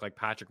wrist, it looked like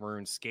Patrick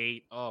Maroon's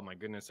skate. Oh, my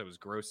goodness, that was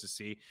gross to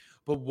see.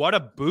 But what a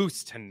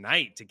boost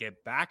tonight to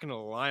get back into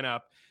the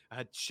lineup.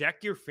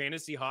 Check your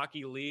fantasy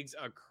hockey leagues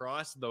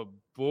across the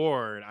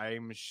board.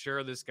 I'm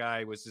sure this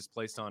guy was just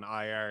placed on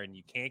IR, and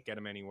you can't get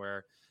him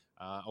anywhere.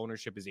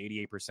 Ownership is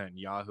 88% in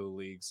Yahoo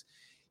leagues.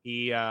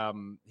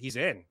 He's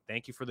in.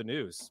 Thank you for the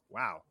news.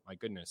 Wow, my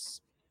goodness.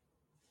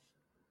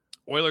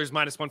 Oilers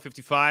minus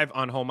 155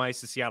 on home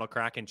ice. The Seattle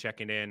Kraken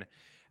checking in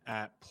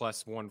at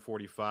plus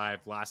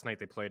 145. Last night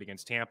they played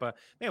against Tampa.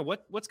 Man,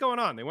 what's going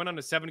on? They went on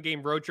a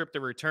 7-game road trip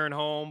to return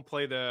home,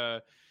 play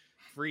the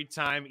free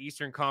time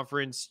Eastern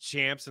Conference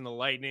champs and the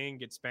Lightning,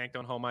 get spanked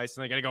on home ice,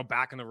 and they got to go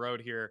back on the road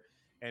here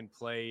and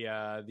play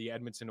the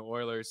Edmonton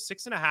Oilers.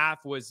 6.5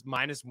 was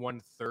minus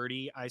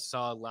 130 I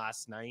saw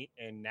last night,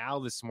 and now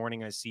this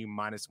morning I see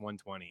minus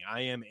 120.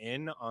 I am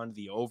in on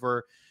the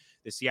over.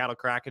 The Seattle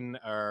Kraken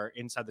are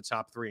inside the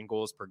top 3 in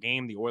goals per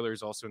game. The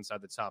Oilers also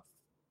inside the top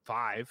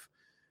 5.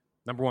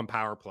 Number 1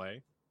 power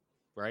play,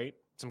 right?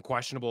 Some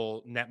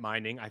questionable net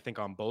minding, I think,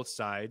 on both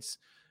sides.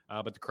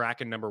 But the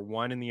Kraken, number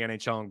 1 in the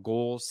NHL in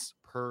goals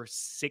per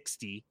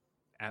 60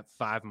 at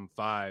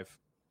 5-5.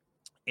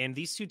 And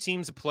these two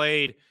teams have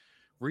played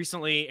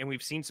recently, and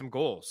we've seen some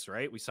goals,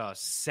 right? We saw a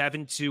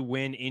 7-2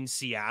 win in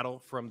Seattle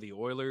from the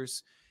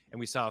Oilers, and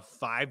we saw a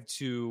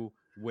 5-2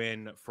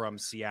 win from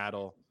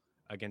Seattle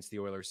against the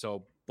Oilers.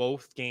 So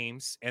both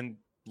games, and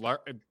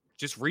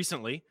just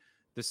recently,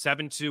 the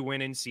 7-2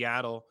 win in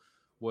Seattle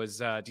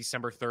was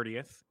December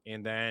 30th.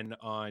 And then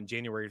on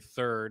January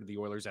 3rd, the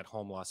Oilers at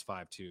home lost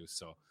 5-2.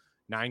 So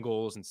 9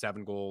 goals and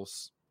 7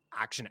 goals.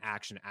 Action,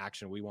 action,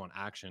 action. We want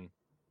action.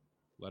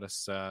 Let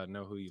us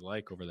know who you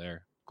like over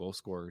there. Goal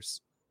scorers.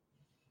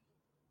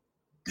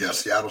 Yeah,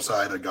 Seattle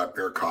side, I got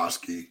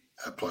Burakovsky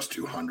at plus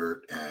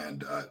 200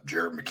 and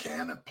Jared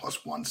McCann at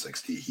plus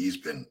 160. He's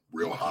been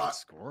real hot.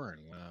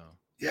 Scoring, wow.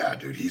 Yeah,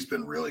 dude, he's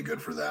been really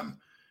good for them.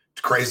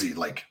 It's crazy.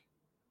 Like,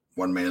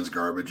 one man's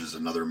garbage is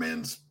another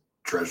man's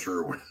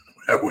treasure,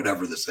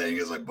 whatever the saying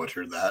is. I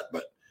butchered that,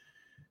 but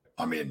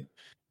I mean,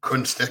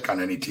 couldn't stick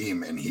on any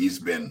team, and he's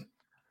been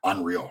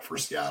unreal for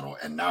Seattle.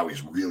 And now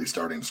he's really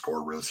starting to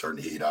score, really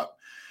starting to heat up.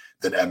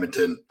 Then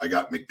Edmonton, I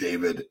got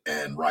McDavid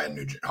and Ryan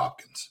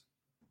Nugent-Hopkins.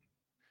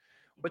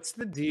 What's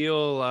the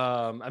deal?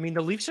 I mean,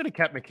 the Leafs should have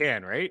kept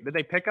McCann, right? Did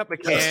they pick up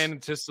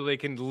McCann just so they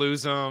can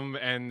lose him?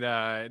 And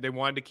they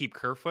wanted to keep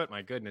Kerfoot.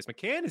 My goodness,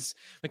 McCann's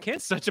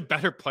such a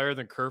better player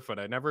than Kerfoot.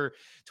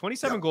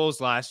 27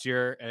 goals last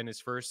year in his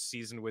first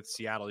season with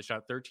Seattle. He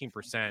shot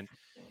 13%.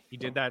 He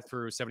did that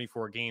through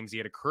 74 games. He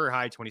had a career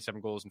high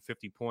 27 goals and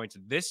 50 points.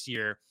 This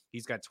year,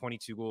 he's got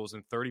 22 goals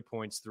and 30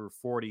 points through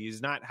 40.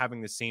 He's not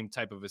having the same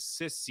type of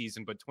assist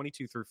season, but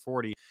 22 through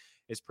 40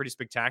 is pretty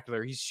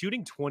spectacular. He's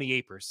shooting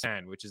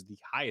 28%, which is the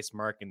highest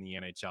mark in the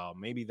NHL.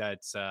 Maybe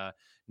that's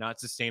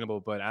not sustainable,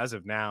 but as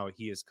of now,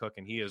 he is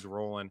cooking. He is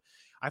rolling.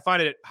 I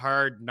find it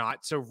hard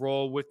not to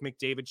roll with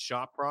McDavid's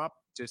shot prop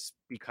just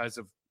because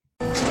of...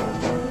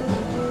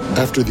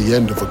 After the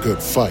end of a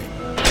good fight,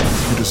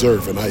 you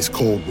deserve an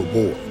ice-cold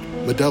reward.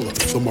 Modelo,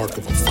 the mark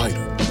of a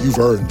fighter. You've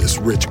earned this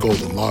rich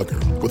golden lager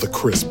with a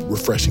crisp,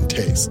 refreshing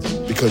taste.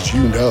 Because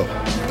you know,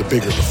 the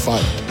bigger the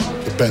fight,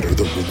 the better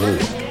the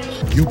reward.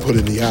 You put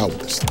in the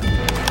hours,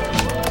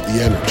 the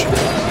energy,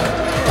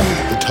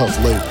 the tough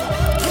labor.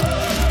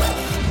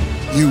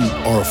 You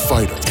are a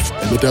fighter,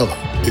 and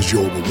Modelo is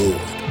your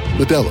reward.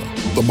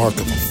 Modelo, the mark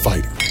of a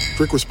fighter.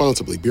 Drink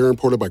responsibly. Beer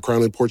imported by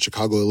Crown Imports,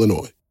 Chicago,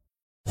 Illinois.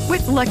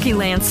 With Lucky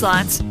Land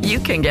Slots, you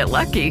can get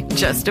lucky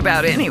just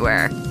about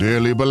anywhere.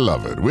 Dearly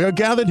beloved, we are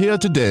gathered here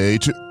today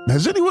to...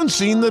 Has anyone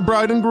seen the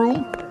bride and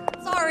groom?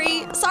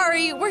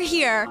 Sorry, we're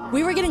here.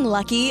 We were getting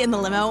lucky in the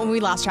limo and we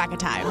lost track of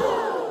time.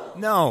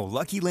 No,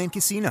 Lucky Land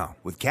Casino,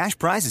 with cash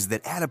prizes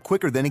that add up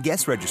quicker than a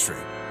guest registry.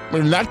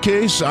 In that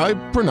case, I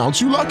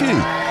pronounce you lucky.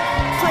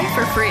 Play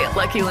for free at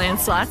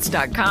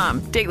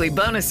LuckyLandSlots.com. Daily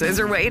bonuses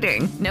are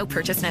waiting. No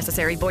purchase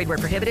necessary. Void where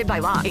prohibited by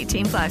law.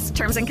 18+.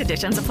 Terms and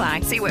conditions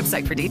apply. See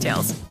website for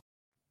details.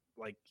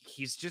 Like,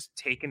 he's just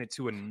taken it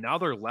to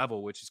another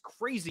level, which is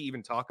crazy to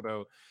even talk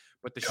about.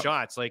 But the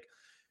shots, like,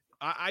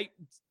 I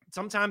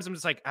sometimes I'm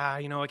just like,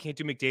 I can't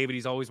do McDavid.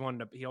 He always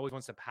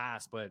wants to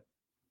pass, but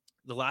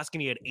the last game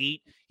he had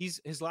 8.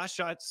 His last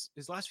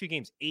few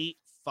games, 8,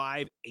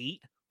 5,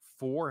 8,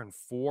 4, and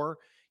 4.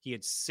 He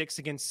had 6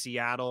 against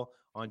Seattle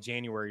on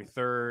January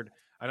 3rd.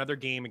 Another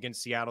game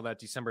against Seattle, that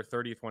December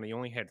 30th one, he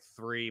only had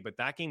 3, but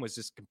that game was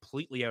just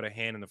completely out of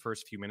hand in the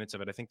first few minutes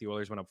of it. I think the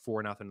Oilers went up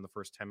 4-0 in the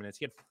first 10 minutes.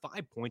 He had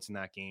 5 points in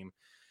that game.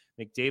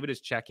 McDavid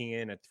is checking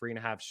in at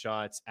 3.5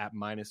 shots at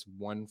minus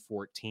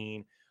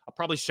 114. I'll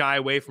probably shy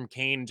away from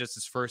Kane in just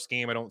his first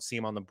game. I don't see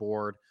him on the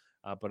board.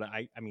 But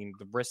I mean,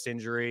 the wrist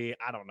injury,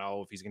 I don't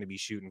know if he's going to be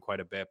shooting quite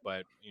a bit,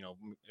 but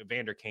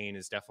Evander Kane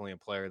is definitely a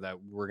player that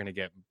we're going to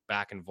get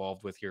back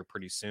involved with here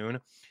pretty soon.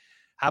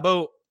 How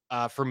about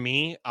for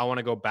me, I want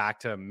to go back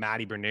to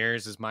Matty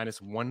Beniers is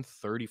minus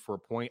 130 for a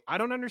point. I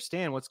don't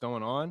understand what's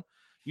going on.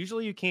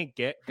 Usually you can't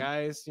get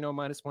guys,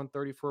 minus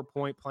 130 for a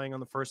point playing on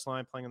the first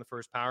line, playing on the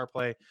first power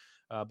play.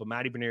 But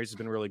Matty Beniers has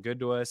been really good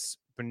to us.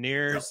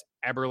 Beniers,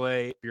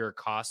 Eberle,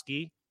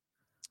 Burakovsky,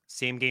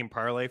 same game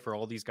parlay for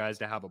all these guys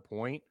to have a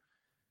point.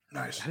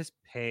 Nice. That is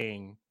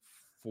paying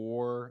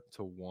 4-1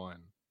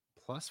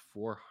 plus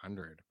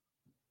 400.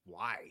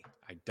 Why?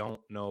 I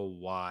don't know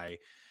why.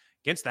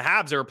 Against the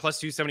Habs, they're plus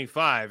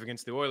 275.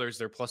 Against the Oilers,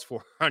 they're plus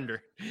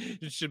 400.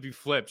 It should be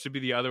flipped. Should be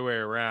the other way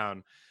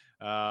around.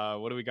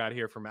 What do we got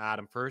here from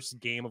Adam? First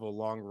game of a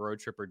long road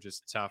trip are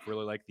just tough.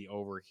 Really like the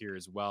over here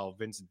as well.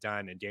 Vince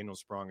Dunn and Daniel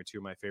Sprong are two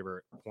of my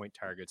favorite point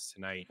targets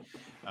tonight.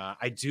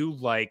 I do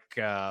like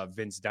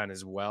Vince Dunn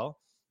as well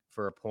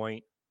for a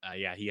point.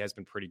 Yeah, he has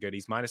been pretty good.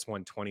 He's minus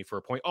 120 for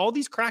a point. All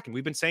these Kraken,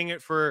 we've been saying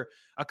it for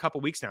a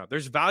couple weeks now.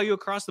 There's value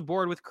across the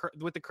board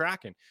with the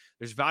Kraken.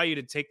 There's value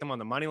to take them on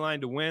the money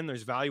line to win.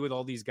 There's value with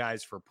all these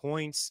guys for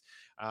points.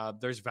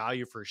 There's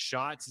value for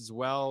shots as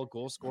well,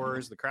 goal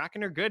scorers. The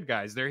Kraken are good,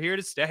 guys. They're here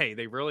to stay.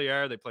 They really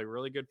are. They play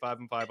really good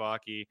 5-on-5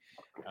 hockey.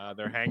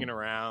 They're hanging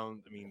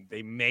around. I mean,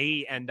 they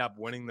may end up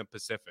winning the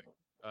Pacific.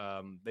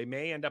 They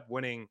may end up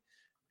winning.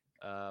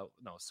 The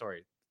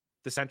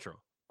Central.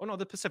 Oh no,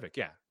 the Pacific.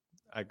 Yeah.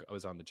 I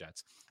was on the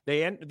Jets.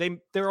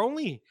 They're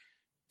only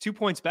 2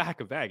 points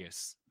back of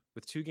Vegas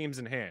with 2 games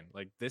in hand.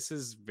 Like, this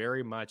is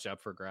very much up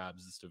for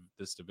grabs,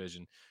 this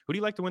division. Who do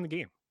you like to win the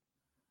game?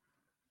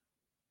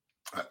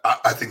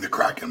 I think the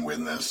Kraken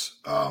win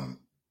this.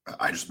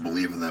 I just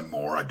believe in them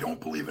more. I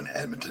don't believe in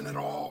Edmonton at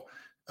all,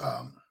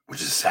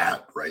 which is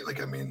sad, right?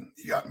 Like, I mean,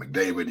 you got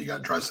McDavid, you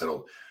got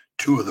Draisaitl,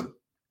 2 of the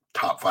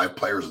top 5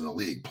 players in the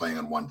league playing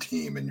on one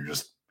team, and you're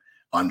just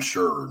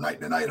unsure night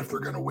to night if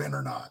they're going to win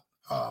or not.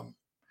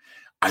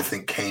 I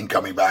think Kane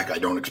coming back, I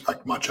don't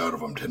expect much out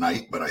of him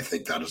tonight, but I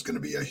think that is going to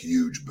be a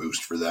huge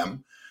boost for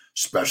them,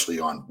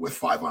 especially with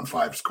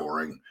 5-on-5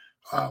 scoring.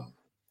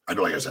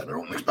 Like I said, I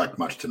don't expect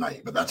much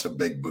tonight, but that's a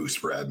big boost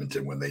for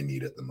Edmonton when they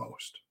need it the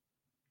most.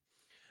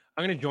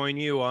 I'm going to join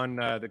you on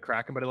the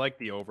Kraken, but I like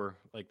the over.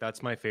 Like,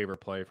 that's my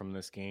favorite play from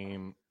this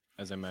game.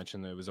 As I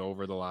mentioned, it was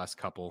over the last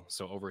couple,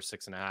 so over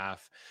 6.5.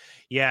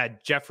 Yeah,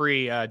 Jeff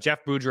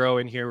Boudreau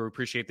in here. We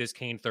appreciate this.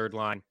 Kane third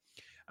line.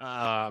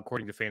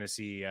 According to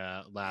Fantasy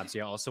Labs.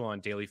 Yeah, also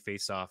on Daily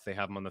Faceoff, they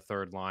have him on the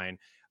third line.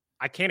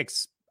 I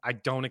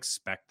don't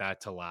expect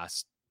that to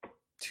last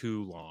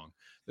too long.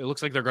 It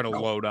looks like they're going to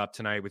load up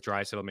tonight with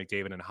Draisaitl,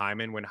 McDavid, and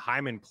Hyman. When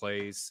Hyman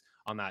plays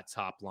on that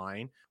top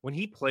line, when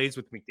he plays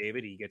with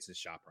McDavid, he gets his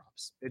shot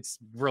props. It's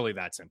really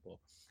that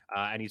simple.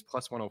 And he's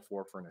plus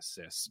 104 for an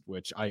assist,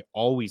 which I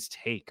always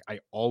take. I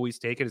always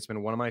take it. It's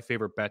been one of my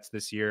favorite bets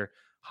this year.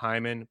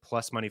 Hyman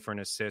plus money for an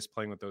assist,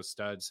 playing with those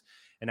studs.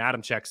 And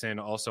Adam checks in.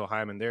 Also,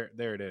 Hyman, there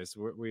it is.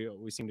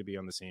 We seem to be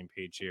on the same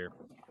page here.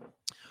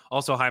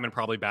 Also, Hyman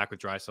probably back with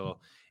Draisaitl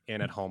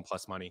and at home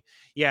plus money.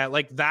 Yeah,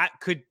 like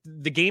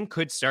the game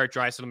could start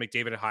Draisaitl,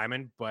 McDavid, and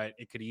Hyman, but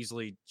it could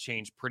easily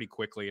change pretty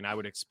quickly. And I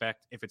would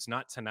expect if it's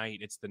not tonight,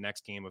 it's the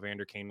next game.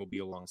 Evander Kane will be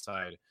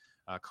alongside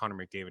Connor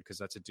McDavid, because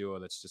that's a duo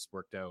that's just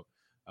worked out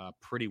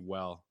pretty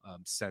well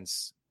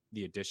since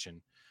the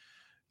addition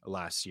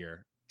last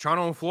year.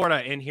 Toronto and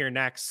Florida in here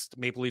next.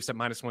 Maple Leafs at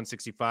minus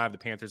 165. The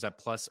Panthers at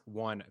plus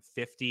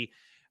 150.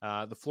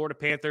 The Florida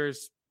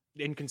Panthers,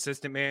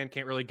 inconsistent, man.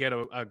 Can't really get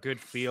a good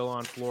feel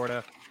on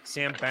Florida.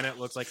 Sam Bennett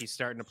looks like he's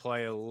starting to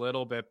play a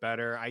little bit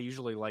better. I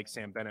usually like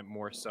Sam Bennett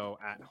more so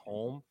at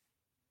home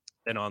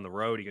than on the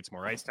road. He gets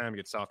more ice time. He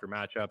gets softer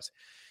matchups.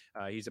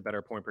 He's a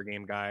better point per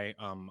game guy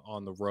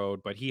on the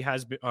road, but he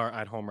has been, or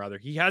at home rather,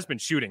 he has been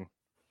shooting.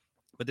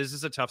 But this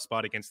is a tough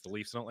spot against the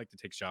Leafs. I don't like to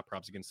take shot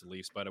props against the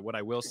Leafs, but what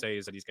I will say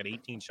is that he's got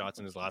 18 shots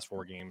in his last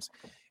 4 games,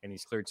 and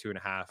he's cleared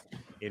 2.5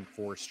 in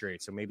 4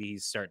 straight. So maybe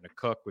he's starting to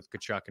cook with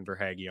Tkachuk and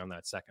Verhaeghe on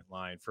that second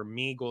line. For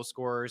me, goal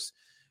scorers,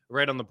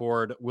 right on the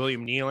board,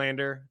 William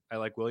Nylander. I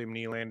like William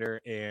Nylander,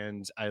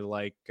 and I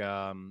like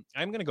I'm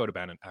going to go to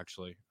Bennett,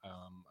 actually.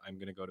 I'm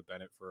going to go to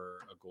Bennett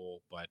for a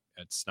goal, but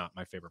it's not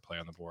my favorite play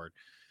on the board.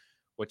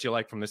 What do you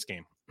like from this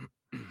game?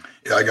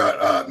 Yeah, I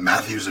got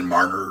Matthews and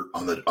Marner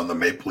on the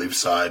Maple Leaf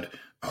side,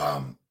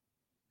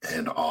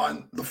 and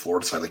on the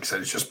Florida side, like I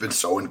said, it's just been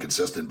so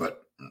inconsistent.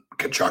 But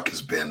Tkachuk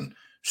has been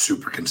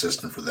super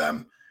consistent for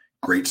them.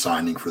 Great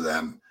signing for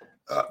them.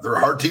 They're a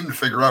hard team to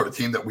figure out. A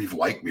team that we've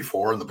liked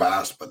before in the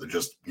past, but they're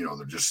just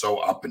so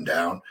up and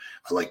down.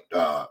 I like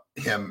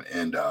him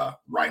and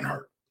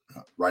Reinhart.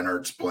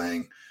 Reinhart's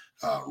playing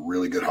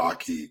really good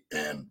hockey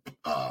and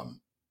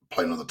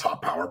playing on the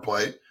top power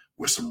play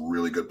with some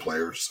really good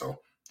players. So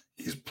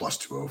he's plus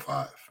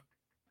 205.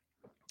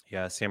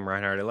 Yeah, Sam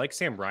Reinhart. I like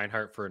Sam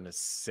Reinhart for an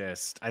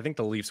assist. I think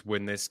the Leafs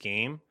win this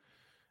game.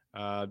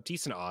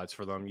 Decent odds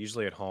for them.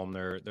 Usually at home,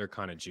 they're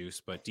kind of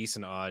juiced, but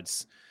decent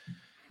odds.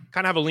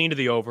 kind of have a lean to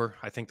the over.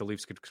 I think the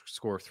Leafs could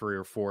score 3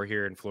 or 4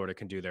 here, and Florida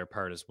can do their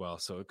part as well.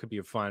 So it could be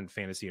a fun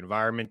fantasy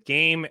environment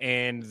game.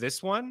 And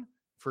this one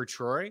for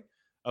Troy,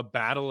 a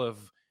battle of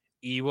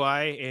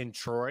EY and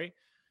Troy.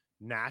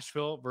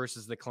 Nashville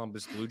versus the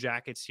Columbus Blue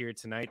Jackets here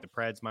tonight. The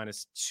Preds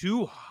minus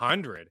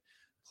 200,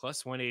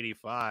 plus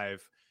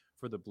 185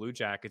 for the Blue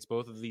Jackets.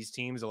 Both of these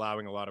teams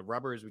allowing a lot of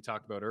rubber, as we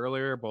talked about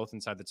earlier, both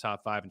inside the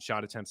top 5 in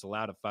shot attempts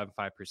allowed of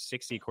 5.5 per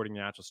 60, according to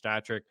Natural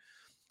Stat Trick,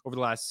 over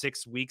the last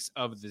 6 weeks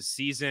of the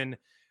season.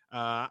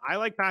 I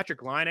like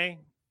Patrick Laine,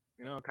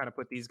 kind of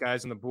put these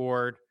guys on the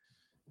board,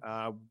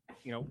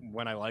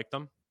 when I like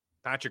them.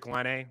 Patrick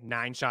Laine,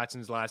 9 shots in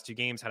his last 2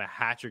 games, had a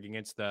hat trick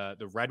against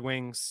the Red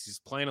Wings. He's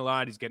playing a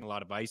lot. He's getting a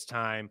lot of ice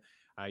time.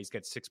 He's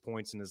got 6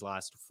 points in his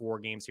last 4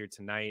 games here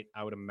tonight.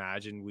 I would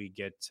imagine we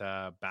get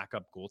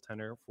backup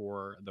goaltender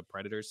for the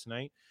Predators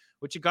tonight.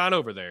 What you got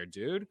over there,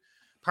 dude?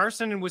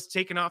 Parson was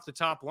taken off the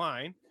top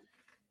line,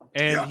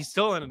 and he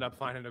still ended up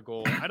finding a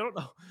goal. I don't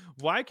know.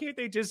 Why can't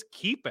they just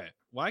keep it?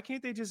 Why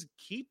can't they just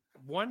keep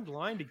one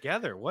line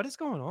together? What is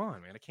going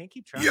on, man? I can't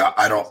keep track. Yeah,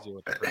 I don't.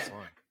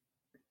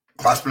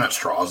 Clasping at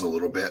straws a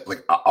little bit.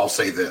 Like, I'll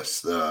say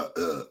this: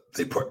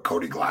 they put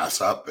Cody Glass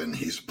up, and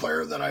he's a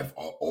player that I've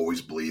always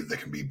believed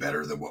that can be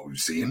better than what we've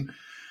seen.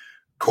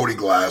 Cody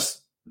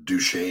Glass,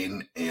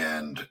 Duchesne,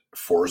 and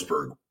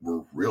Forsberg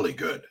were really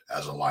good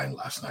as a line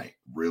last night.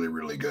 Really,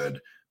 really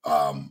good.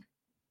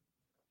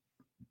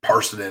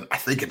 Parsonen, I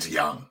think it's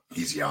young.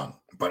 He's young,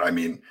 but I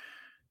mean,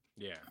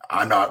 yeah,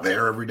 I'm not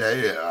there every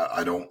day.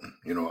 I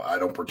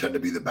don't pretend to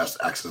be the best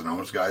X's and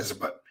O's guys,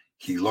 but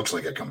he looks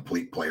like a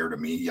complete player to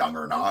me, young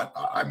or not.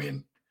 I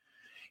mean,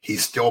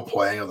 he's still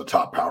playing on the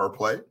top power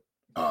play.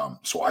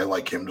 So I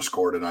like him to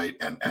score tonight,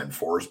 and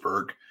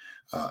Forsberg.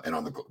 And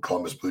on the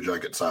Columbus Blue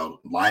Jacket side,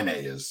 Laine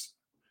is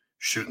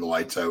shooting the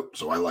lights out.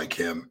 So I like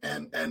him.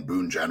 And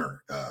Boone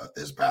Jenner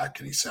is back,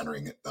 and he's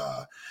centering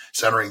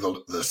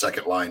the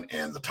second line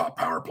and the top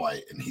power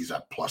play, and he's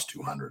at plus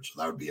 200. So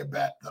that would be a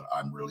bet that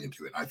I'm really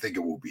into it. I think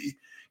it will be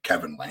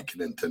Kevin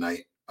Lankinen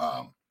tonight.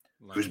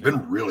 Who's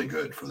been really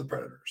good for the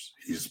Predators.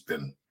 He's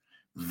been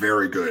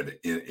very good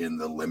in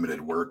the limited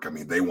work. I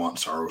mean, they want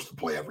Saros to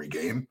play every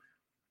game.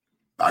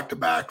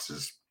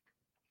 Back-to-backs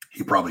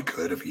he probably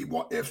could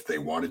if they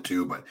wanted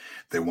to, but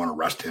they want to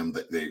rest him.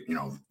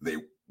 They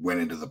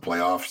went into the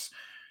playoffs,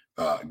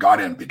 got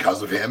in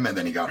because of him, and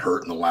then he got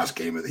hurt in the last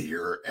game of the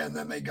year, and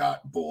then they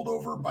got bowled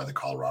over by the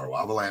Colorado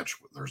Avalanche.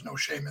 There's no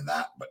shame in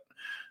that, but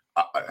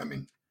I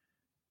mean,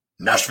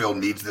 Nashville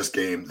needs this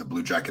game. The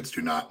Blue Jackets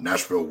do not.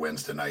 Nashville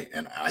wins tonight,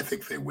 and I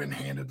think they win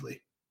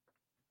handedly.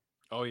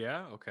 Oh,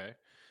 yeah? Okay.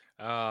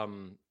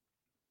 I'm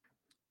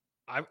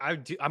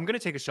going to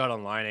take a shot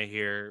on Laine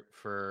here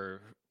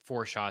for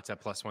 4 shots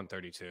at plus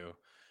 132,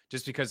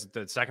 just because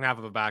the second half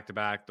of a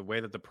back-to-back, the way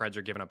that the Preds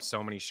are giving up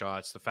so many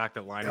shots, the fact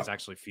that Laine is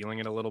actually feeling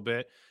it a little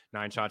bit.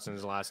 9 shots in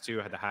his last 2,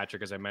 had the hat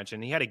trick, as I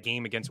mentioned. He had a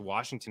game against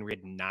Washington where he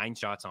had 9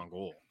 shots on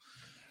goal.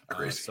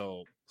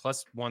 So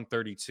plus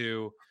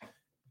 132.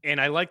 And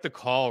I like the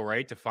call,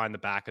 right, to find the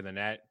back of the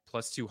net,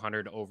 plus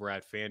 200 over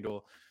at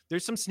FanDuel.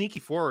 There's some sneaky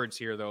forwards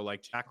here, though,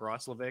 like Jack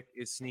Roslovic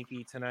is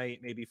sneaky tonight,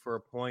 maybe for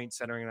a point,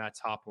 centering that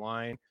top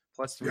line,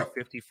 plus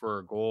 350 for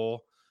a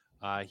goal.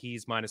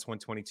 He's minus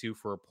 122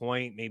 for a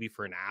point, maybe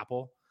for an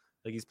apple.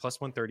 Like, he's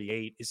plus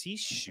 138. Is he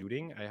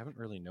shooting? I haven't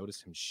really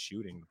noticed him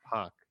shooting the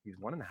puck. He's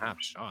 1.5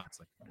 shots.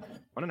 Like,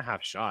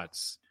 1.5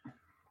 shots.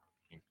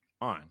 Come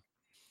on.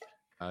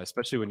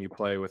 Especially when you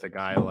play with a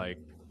guy like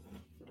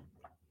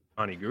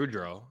Johnny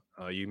Gaudreau,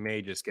 you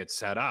may just get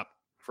set up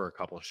for a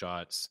couple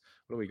shots.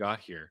 What do we got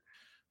here?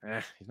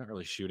 He's not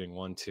really shooting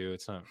 1-2.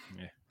 It's not,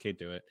 can't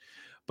do it.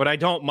 But I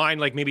don't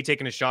mind like maybe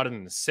taking a shot at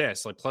an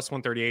assist, like plus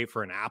 138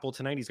 for an apple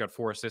tonight. He's got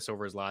 4 assists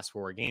over his last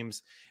 4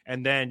 games.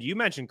 And then you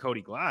mentioned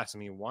Cody Glass. I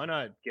mean, why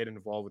not get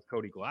involved with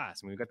Cody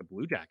Glass? I mean, we've got the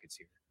Blue Jackets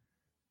here.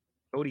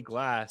 Cody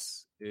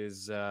Glass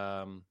is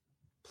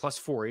plus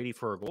 480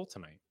 for a goal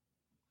tonight.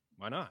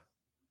 Why not?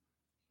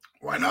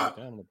 Why not?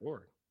 Down on the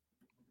board.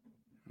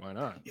 Why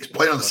not? He's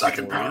playing on the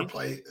second power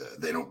play.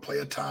 They don't play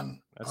a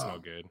ton. That's no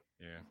good.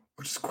 Yeah.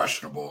 Which is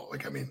questionable.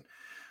 Like, I mean,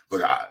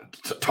 look,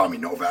 Tommy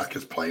Novak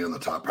is playing on the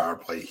top power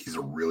play. He's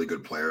a really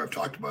good player. I've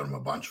talked about him a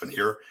bunch on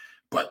here.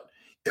 But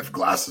if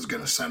Glass is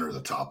going to center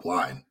the top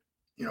line,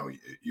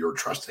 you're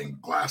trusting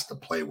Glass to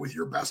play with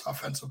your best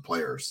offensive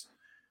players.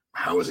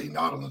 How is he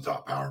not on the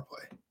top power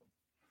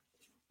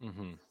play?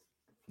 Mm-hmm.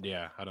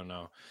 Yeah, I don't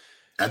know.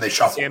 And they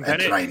shuffle. And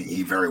tonight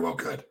he very well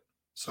could.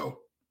 So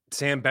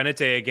Sam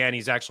Benete, again,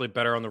 he's actually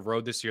better on the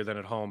road this year than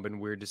at home. Been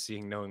weird to see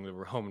him knowing the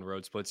home and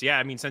road splits. Yeah,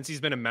 I mean, since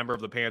he's been a member of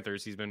the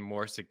Panthers, he's been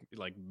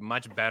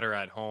much better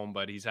at home,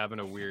 but he's having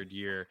a weird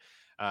year.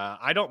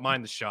 I don't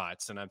mind the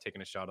shots, and I'm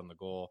taking a shot on the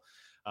goal.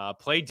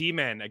 Play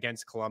D-men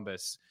against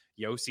Columbus.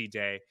 Yossi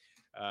Day,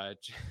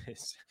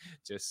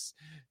 just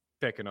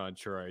picking on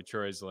Troy.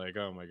 Troy's like,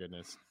 oh my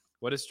goodness.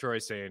 What is Troy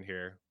saying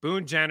here?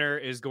 Boone Jenner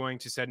is going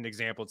to set an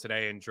example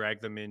today and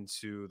drag them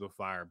into the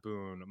fire.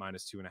 Boone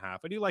minus 2.5.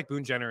 I do like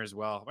Boone Jenner as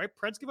well. Right?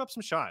 Preds give up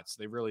some shots.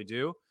 They really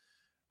do.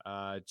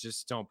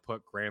 Just don't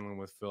put Granlund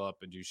with Phillip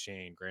and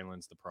Duchesne.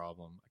 Granlund's the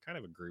problem. I kind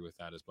of agree with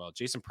that as well.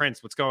 Jason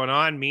Prince, what's going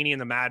on? Meanie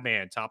and the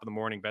Madman, top of the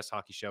morning, best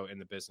hockey show in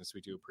the business.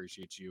 We do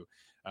appreciate you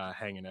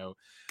hanging out.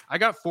 I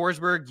got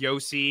Forsberg,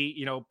 Yossi,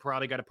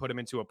 probably got to put him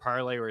into a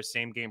parlay or a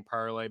same game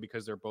parlay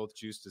because they're both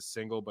juiced as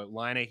single, but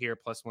Laine here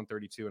plus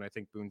 132. And I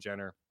think Boone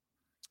Jenner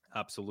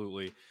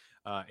absolutely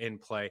in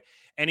play.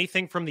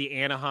 Anything from the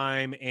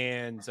Anaheim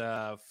and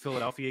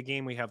Philadelphia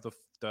game? We have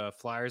the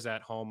Flyers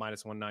at home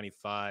minus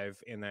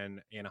 195, and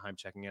then Anaheim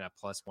checking in at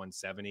plus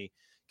 170.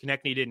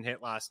 Konechny didn't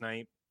hit last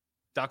night.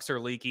 Ducks are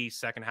leaky,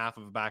 second half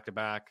of a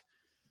back-to-back.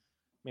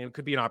 It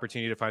could be an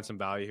opportunity to find some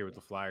value here with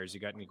the Flyers.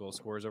 You got any goal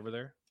scorers over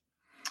there?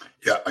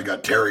 Yeah, I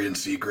got Terry and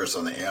Seacrest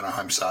on the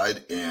Anaheim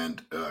side,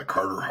 and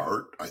Carter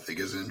Hart, I think,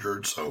 is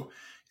injured. So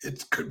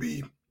it could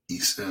be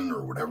Easton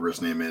or whatever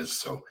his name is.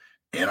 So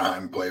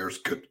Anaheim players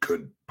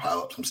could pile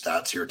up some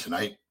stats here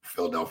tonight.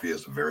 Philadelphia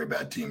is a very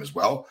bad team as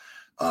well.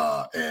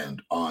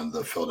 And on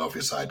the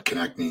Philadelphia side,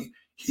 Konechny,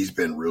 he's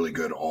been really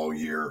good all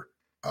year,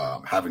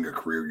 having a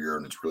career year,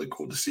 and it's really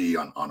cool to see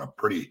on a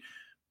pretty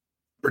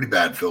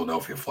bad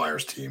Philadelphia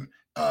Flyers team.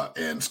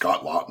 And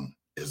Scott Laughton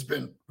has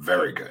been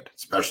very good,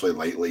 especially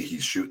lately.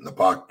 He's shooting the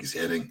puck, he's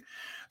hitting,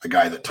 a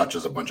guy that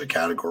touches a bunch of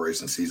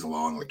categories and sees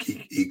along. Like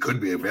he could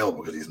be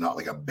available because he's not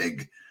like a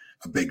big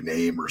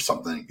name or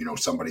something,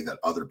 somebody that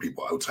other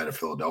people outside of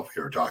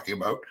Philadelphia are talking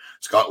about.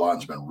 Scott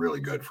Laughton's been really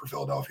good for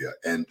Philadelphia,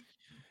 and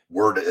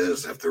word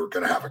is if they were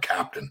going to have a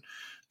captain,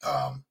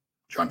 John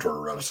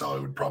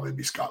Tortorella would probably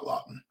be Scott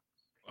Laughton.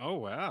 Oh,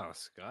 wow.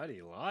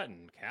 Scotty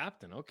Laughton,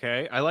 captain.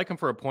 Okay. I like him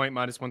for a point,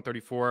 minus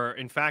 134.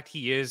 In fact,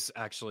 he is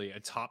actually a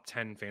top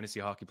 10 fantasy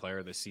hockey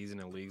player this season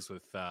in leagues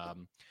with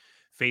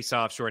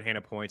face-off,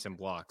 shorthanded points, and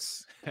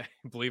blocks.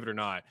 Believe it or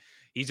not.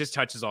 He just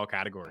touches all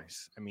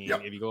categories.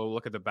 If you go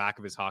look at the back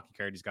of his hockey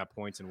card, he's got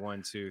points in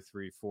 1, 2,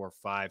 3, 4,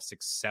 5,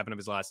 6, 7 of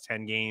his last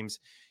 10 games.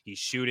 He's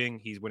shooting.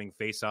 He's winning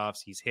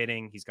faceoffs. He's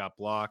hitting. He's got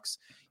blocks.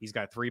 He's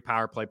got 3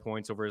 power play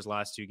points over his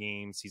last 2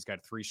 games. He's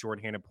got 3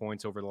 shorthanded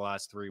points over the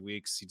last 3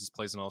 weeks. He just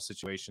plays in all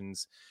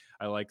situations.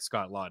 I like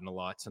Scott Laughton a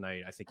lot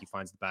tonight. I think he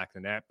finds the back of the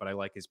net, but I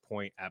like his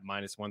point at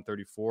minus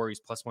 134. He's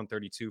plus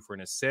 132 for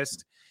an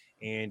assist,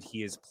 and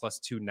he is plus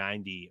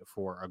 290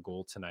 for a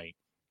goal tonight.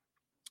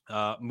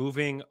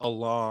 Moving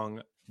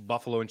along,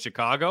 Buffalo and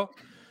Chicago,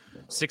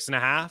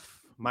 6.5,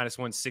 minus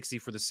 160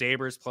 for the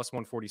Sabres, plus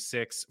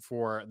 146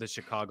 for the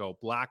Chicago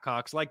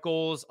Blackhawks. Like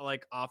goals, I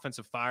like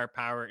offensive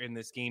firepower in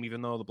this game,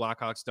 even though the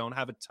Blackhawks don't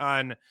have a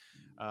ton.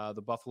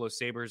 The Buffalo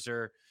Sabres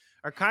are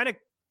kind of,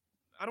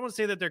 I don't want to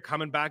say that they're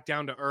coming back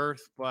down to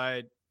earth,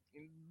 but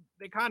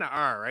they kind of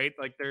are, right?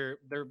 Like they're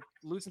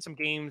losing some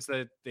games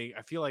that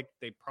I feel like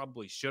they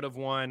probably should have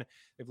won.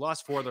 They've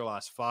lost 4 of their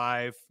last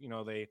 5.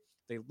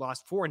 They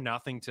lost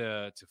 4-0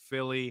 to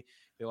Philly.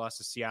 They lost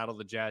to Seattle,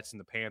 the Jets, and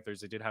the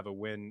Panthers. They did have a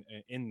win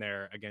in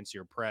there against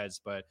your Preds,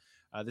 but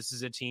this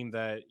is a team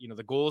that,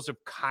 the goals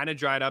have kind of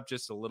dried up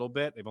just a little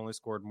bit. They've only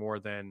scored more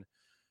than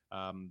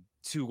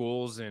 2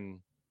 goals in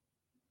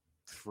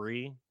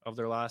 3 of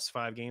their last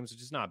 5 games,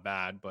 which is not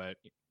bad, but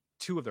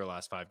 2 of their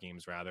last 5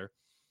 games rather.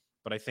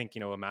 But I think, a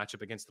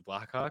matchup against the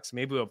Blackhawks,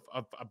 maybe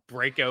a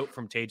breakout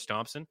from Tage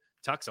Thompson.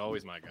 Tuck's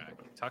always my guy.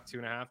 Tuck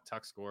 2.5,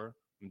 Tuck score.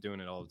 I'm doing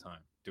it all the time.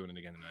 Doing it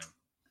again tonight.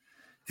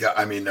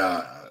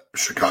 Yeah,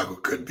 Chicago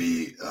could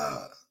be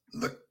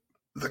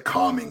the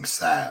calming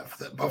salve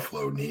that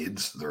Buffalo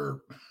needs.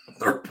 They're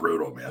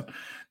brutal, man.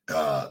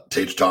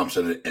 Tage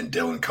Thompson and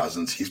Dylan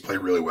Cousins, he's played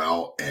really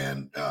well,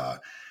 and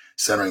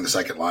centering the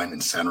second line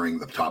and centering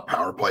the top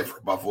power play for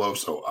Buffalo.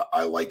 So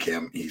I like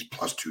him. He's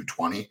plus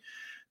 220.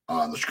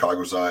 On the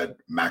Chicago side,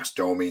 Max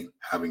Domi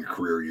having a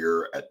career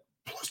year at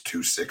plus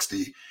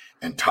 260.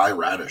 And Ty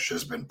Radish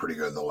has been pretty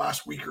good the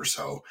last week or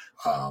so.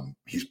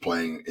 He's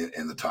playing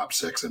in the top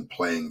 6 and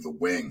playing the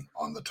wing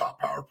on the top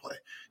power play.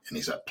 And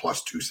he's at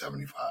plus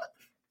 275.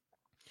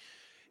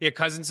 Yeah,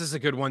 Cousins is a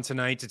good one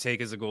tonight to take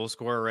as a goal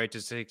scorer, right?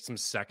 Just take some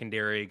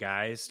secondary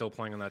guys still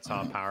playing on that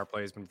top power play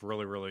has been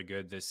really, really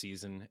good this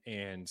season.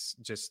 And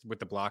just with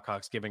the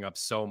Blackhawks giving up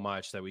so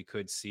much that we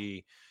could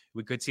see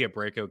a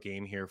breakout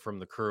game here from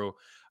the Crew.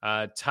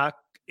 Tuck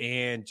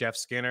and Jeff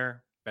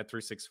Skinner,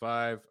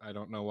 Bet365. I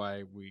don't know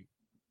why we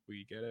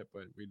get it,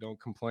 but we don't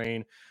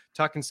complain.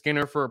 Tuck and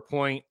Skinner for a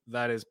point,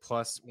 that is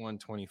plus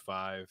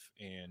 125,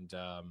 and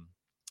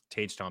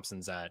Tage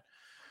Thompson's at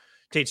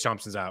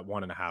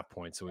 1.5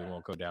 points, so we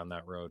won't go down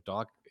that road.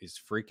 Doc is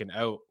freaking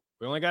out.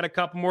 We only got a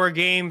couple more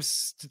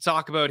games to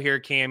talk about here,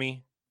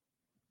 Cammy.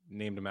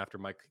 Named him after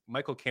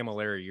Michael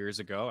Camilleri years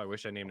ago. I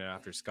wish I named it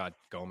after Scott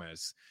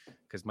Gomez,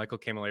 because Michael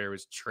Camilleri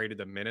was traded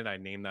the minute I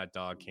named that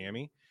dog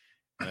Cammy.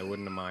 And I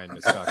wouldn't have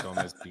minded Scott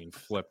Gomez being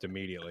flipped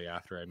immediately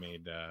after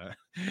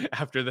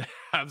after the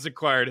Habs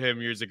acquired him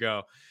years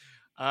ago.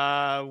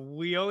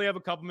 We only have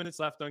a couple minutes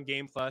left on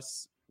Game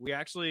Plus. We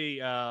actually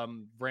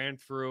ran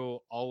through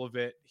all of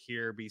it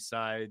here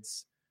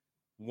besides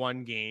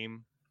one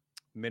game,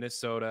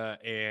 Minnesota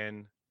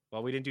and,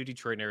 well, we didn't do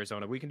Detroit and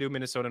Arizona. We can do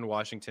Minnesota and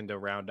Washington to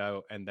round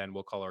out, and then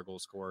we'll call our goal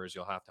scorers.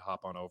 You'll have to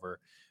hop on over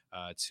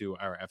to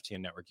our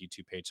FTN Network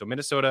YouTube page. So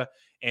Minnesota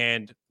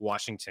and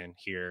Washington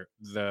here.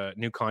 The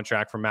new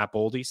contract from Matt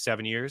Boldy,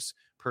 7 years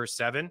per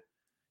 7.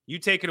 You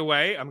take it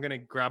away. I'm going to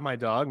grab my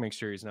dog, make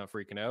sure he's not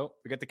freaking out.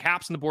 We got the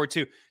Caps on the board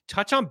too.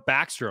 Touch on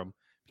Backstrom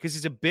because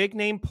he's a big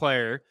name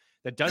player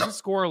that doesn't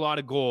score a lot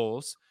of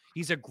goals.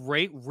 He's a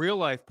great real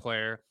life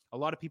player. A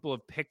lot of people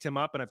have picked him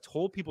up, and I've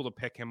told people to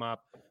pick him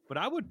up, but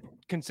I would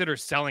consider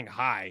selling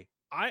high.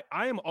 I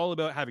am all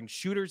about having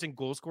shooters and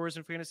goal scorers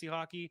in fantasy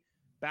hockey.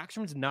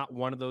 Backstrom's not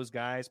one of those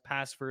guys.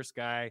 Pass first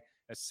guy,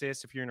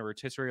 assist. If you're in a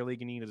rotisserie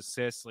league and you need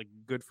assists, like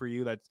good for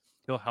you.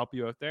 He'll help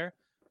you out there.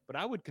 But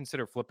I would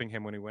consider flipping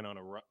him when he went on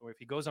a run. If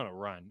he goes on a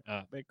run,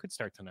 it could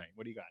start tonight.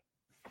 What do you got?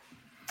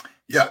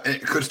 Yeah,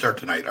 it could start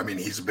tonight. I mean,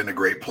 he's been a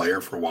great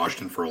player for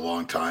Washington for a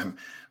long time.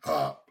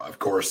 Of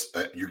course,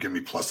 you give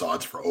me plus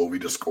odds for Ovi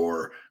to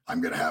score.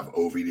 I'm going to have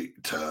Ovi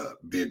to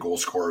be a goal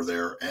scorer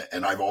there.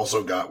 And I've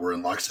also we're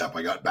in lockstep.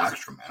 I got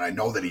Backstrom, and I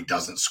know that he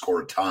doesn't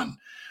score a ton.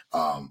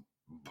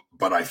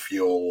 But I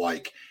feel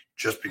like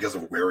just because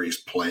of where he's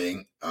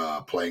playing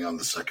on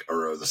the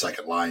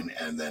second line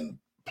and then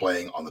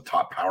playing on the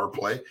top power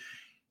play.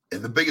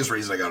 And the biggest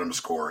reason I got him to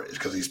score is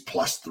because he's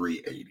plus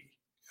 380.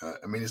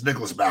 I mean, he's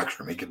Nicholas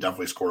Backstrom. He could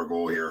definitely score a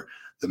goal here.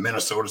 The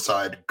Minnesota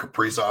side,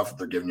 Kaprizov,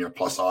 they're giving you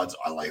plus odds.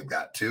 I like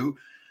that too.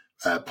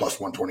 Plus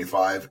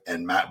 125.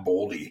 And Matt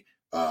Boldy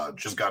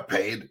just got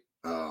paid.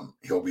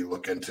 He'll be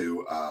looking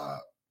to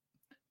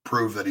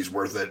prove that he's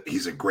worth it.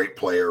 He's a great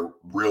player,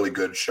 really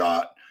good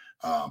shot,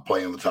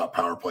 playing on the top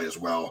power play as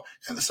well.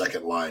 And the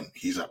second line,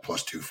 he's at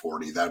plus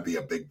 240. That'd be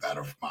a big bet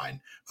of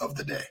mine of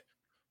the day.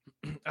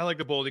 I like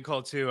the Boldy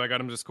call too. I got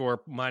him to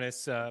score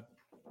minus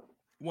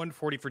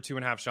 140 for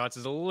 2.5 shots.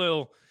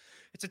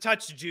 It's a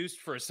touch juiced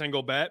for a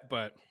single bet,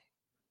 but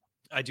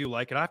I do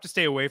like it. I have to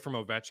stay away from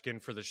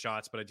Ovechkin for the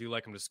shots, but I do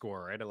like him to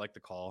score, right? I like the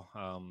call.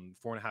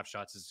 4.5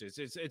 shots is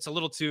it's a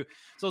little too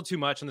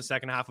much in the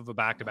second half of a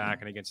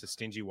back-to-back and against a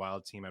stingy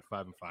Wild team at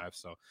 5-5.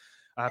 So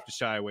I have to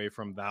shy away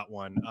from that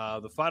one.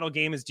 The final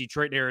game is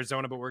Detroit and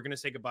Arizona, but we're going to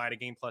say goodbye to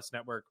Game Plus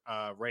Network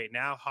right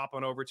now. Hop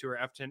on over to our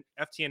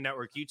FTN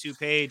Network YouTube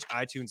page,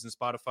 iTunes and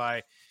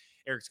Spotify.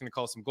 Eric's going to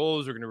call some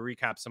goals. We're going to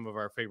recap some of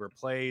our favorite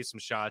plays, some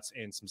shots,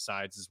 and some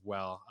sides as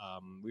well.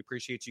 We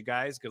appreciate you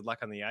guys. Good luck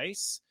on the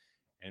ice,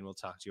 and we'll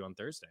talk to you on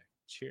Thursday.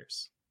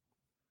 Cheers.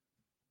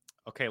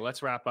 Okay,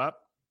 let's wrap up.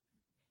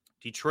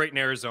 Detroit and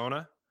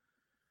Arizona.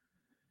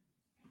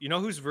 You know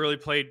who's really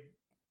played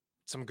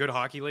some good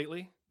hockey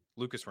lately?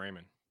 Lucas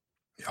Raymond.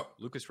 Yep.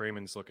 Lucas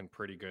Raymond's looking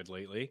pretty good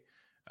lately.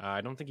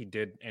 I don't think he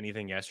did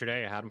anything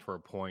yesterday. I had him for a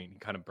point. He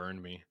kind of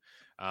burned me.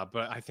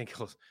 But I think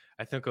he'll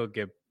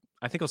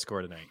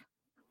score tonight.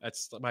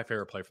 That's my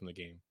favorite play from the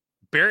game.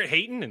 Barrett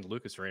Hayton and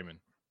Lucas Raymond.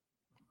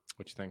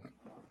 What you think?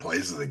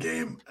 Plays of the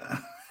game.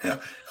 Yeah.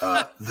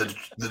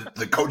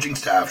 The coaching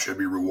staff should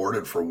be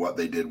rewarded for what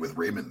they did with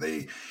Raymond.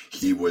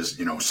 He was,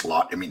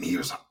 slot. I mean, he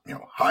was,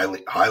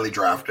 highly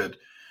drafted,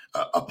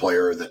 a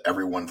player that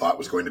everyone thought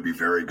was going to be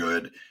very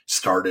good.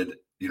 Started,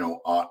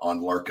 on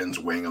Larkin's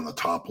wing on the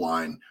top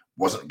line,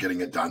 wasn't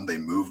getting it done. They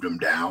moved him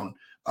down,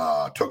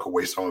 took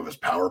away some of his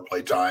power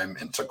play time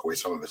and took away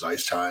some of his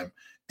ice time.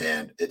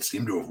 And it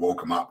seemed to have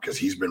woke him up because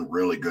he's been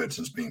really good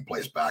since being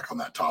placed back on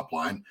that top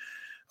line.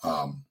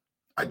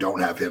 I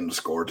don't have him to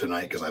score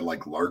tonight because I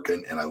like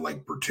Larkin and I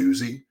like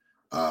Bertuzzi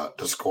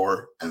to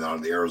score. And then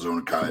on the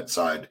Arizona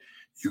side,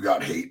 you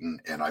got Hayton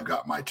and I've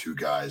got my two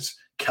guys,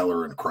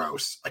 Keller and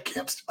Krause. I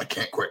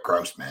can't quit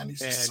Krause, man.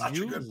 He's such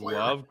a good player.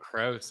 You love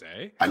Krause,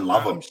 eh? I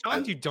love him. I'm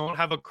shocked you don't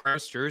have a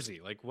Krause jersey.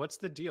 Like, what's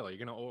the deal? Are you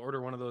going to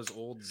order one of those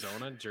old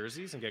Zona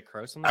jerseys and get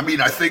Krause on them? I mean,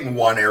 I think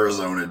one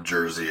Arizona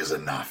jersey is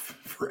enough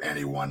for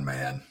any one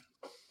man.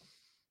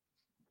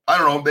 I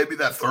don't know. Maybe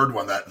that third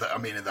one,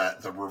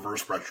 the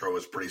reverse retro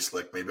is pretty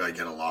slick. Maybe I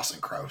get a Lawson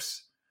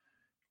Krause,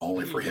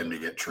 only for him to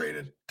get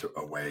traded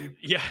away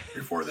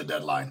before the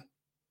deadline.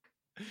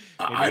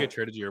 Maybe get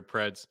traded to your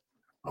Preds.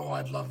 Oh,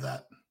 I'd love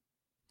that.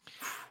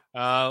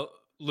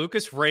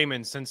 Lucas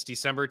Raymond since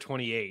December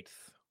 28th.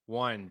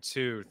 1,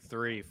 2,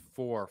 3,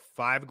 4,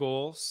 5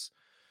 goals,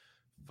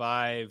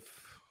 5,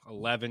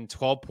 11,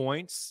 12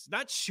 points.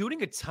 Not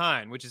shooting a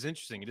ton, which is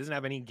interesting. He doesn't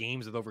have any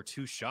games with over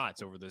 2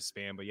 shots over this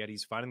span, but yet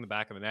he's finding the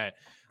back of the net.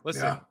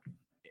 Listen,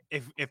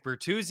 if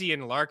Bertuzzi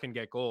and Larkin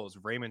get goals,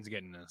 Raymond's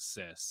getting an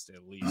assist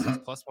at least. It's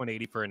plus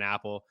 180 for an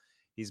apple.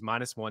 He's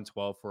minus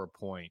 112 for a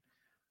point.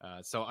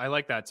 So I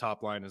like that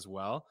top line as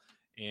well.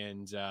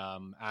 And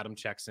Adam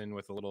checks in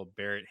with a little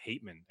Barrett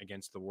Hayton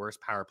against the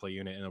worst power play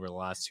unit in over the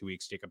last 2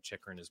 weeks, Jacob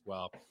Chychrun as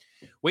well.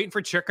 Waiting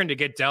for Chychrun to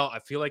get dealt. I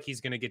feel like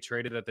he's going to get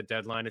traded at the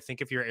deadline. I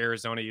think if you're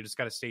Arizona, you just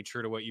got to stay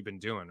true to what you've been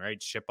doing,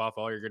 right? Ship off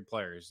all your good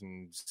players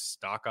and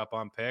stock up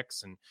on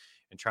picks and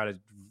try to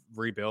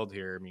rebuild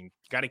here. I mean,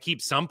 you got to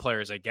keep some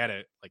players. I get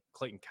it. Like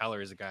Clayton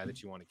Keller is a guy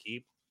that you want to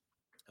keep.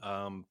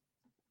 I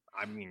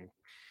mean,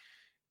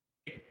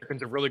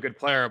 Chychrun's a really good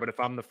player, but if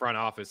I'm the front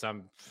office,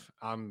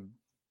 I'm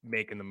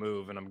making the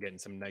move and I'm getting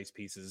some nice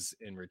pieces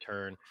in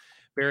return.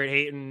 Barrett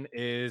Hayton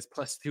is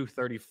plus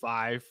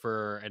 235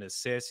 for an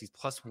assist. He's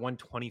plus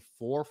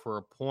 124 for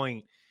a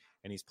point.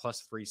 and he's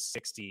plus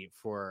 360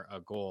 for a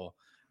goal.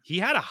 He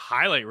had a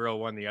highlight reel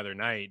one the other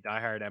night.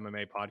 Diehard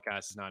MMA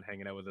Podcast is not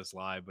hanging out with us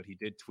live, but he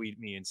did tweet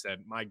me and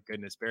said, my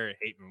goodness, Barrett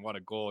Hayton, what a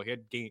goal. He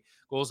had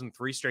goals in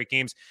 3 straight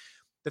games.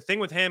 The thing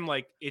with him,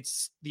 like,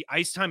 it's the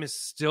ice time is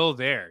still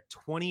there.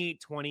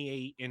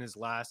 28 in his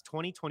last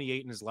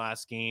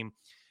game,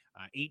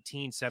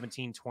 18,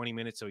 17, 20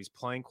 minutes. So he's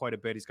playing quite a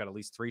bit. He's got at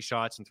least 3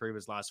 shots in 3 of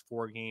his last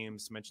 4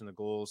 games. Mentioned the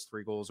goals,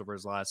 3 goals over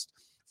his last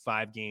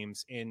 5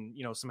 games, and,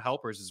 you know, some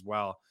helpers as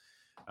well.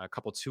 A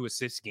couple 2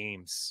 assist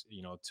games,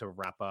 you know, to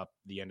wrap up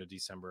the end of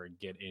December and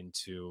get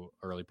into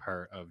early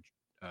part of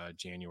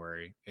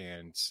January.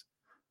 And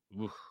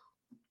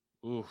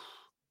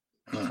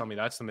tell me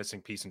that's the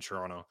missing piece in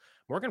Toronto.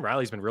 Morgan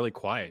Rielly's been really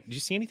quiet. Did you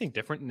see anything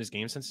different in his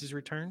game since his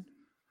return?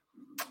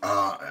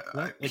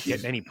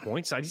 Getting any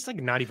points? I just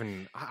not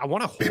even. I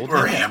want to hold. People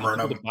are hammering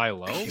him to buy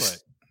low, but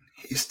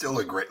he's still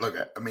a great look.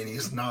 I mean,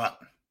 he's not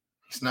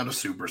a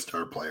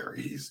superstar player.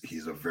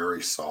 He's a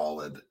very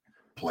solid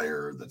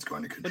player that's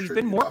going to contribute. But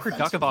he's been more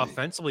productive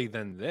offensively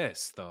than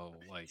this, though.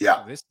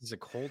 This is a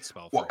cold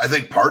spell. Well, I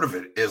think part of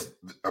it is,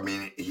 I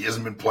mean, he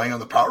hasn't been playing on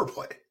the power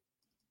play.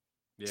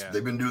 Yeah, so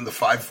they've been doing the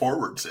 5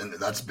 forwards, and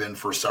that's been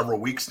for several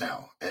weeks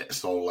now.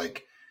 So,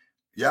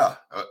 you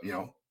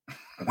know,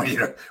 when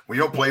you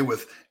don't play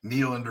with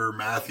Nylander,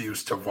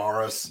 Matthews,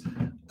 Tavares,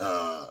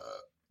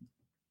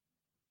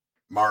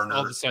 Marner,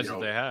 all the sets that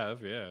they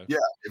have, yeah.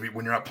 I mean,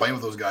 when you're not playing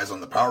with those guys on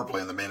the power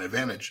play and the man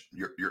advantage,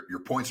 your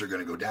points are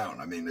going to go down.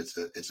 I mean, it's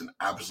an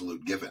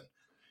absolute given.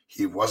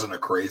 He wasn't a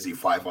crazy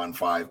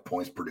 5-on-5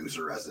 points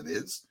producer as it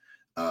is.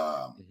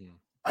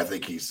 I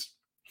think he's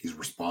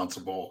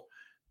responsible.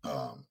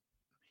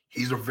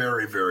 He's a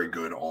very, very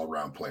good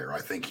all-around player. I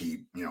think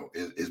he, you know,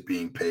 is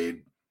being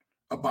paid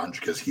a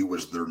bunch because he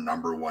was their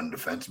number 1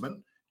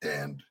 defenseman,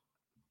 and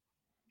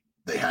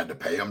they had to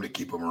pay him to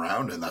keep him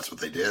around, and that's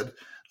what they did.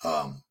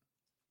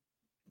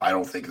 I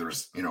don't think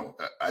there's, you know,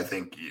 I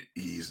think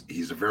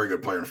he's a very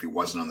good player. And if he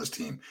wasn't on this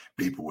team,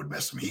 people would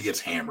miss him. He gets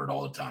hammered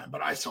all the time,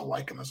 but I still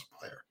like him as a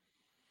player.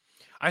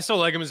 I still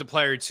like him as a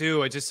player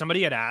too.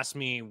 Somebody had asked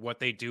me what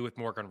they do with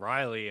Morgan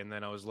Rielly, and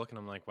then I was looking.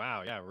 I'm like,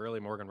 wow, yeah, really,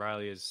 Morgan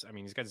Rielly is. I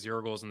mean, he's got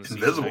 0 goals in the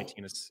season,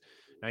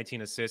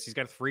 19 assists. He's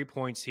got 3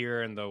 points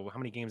here, and how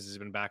many games has he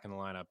been back in the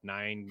lineup?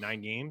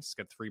 9 games. He's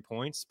got 3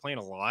 points. Playing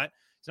a lot.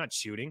 He's not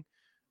shooting.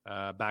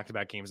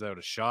 Back-to-back games without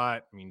a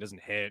shot. I mean,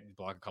 doesn't hit,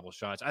 block a couple of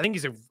shots. I think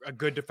he's a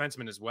good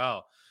defenseman as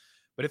well.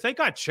 But if they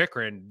got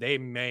Chychrun, they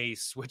may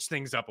switch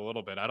things up a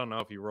little bit. I don't know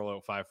if you roll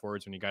out 5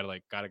 forwards when you got a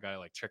guy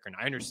like Chychrun.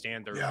 I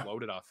understand they're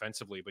loaded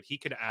offensively, but he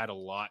could add a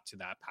lot to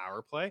that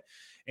power play.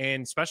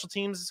 And special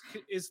teams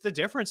is the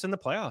difference in the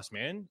playoffs,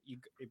 man.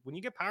 When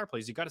you get power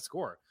plays, you got to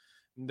score.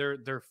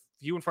 They're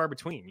few and far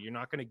between. You're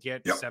not going to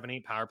get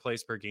 7-8 power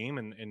plays per game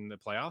in the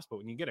playoffs, but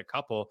when you get a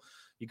couple,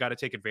 you got to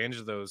take advantage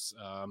of those.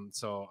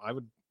 So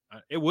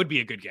it would be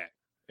a good get.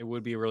 It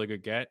would be a really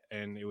good get,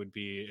 and it would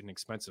be an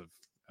expensive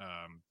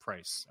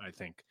price, I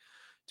think,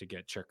 to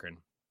get Chychrun.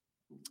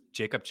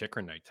 Jacob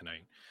Chychrun night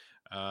tonight.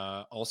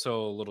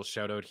 Also, a little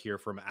shout out here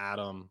from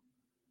Adam.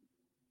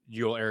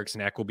 Joel Eriksson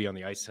Ek will be on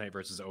the ice tonight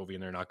versus Ovi,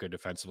 and they're not good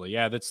defensively.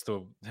 Yeah, that's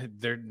the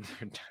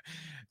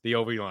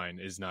Ovi line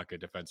is not good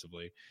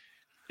defensively.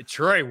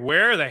 Troy,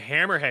 where are the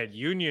Hammerhead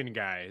Union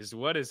guys?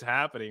 What is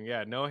happening?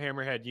 Yeah, no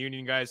Hammerhead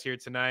Union guys here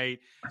tonight.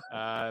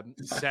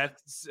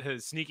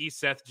 Sneaky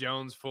Seth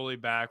Jones fully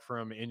back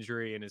from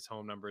injury, and his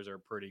home numbers are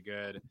pretty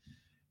good.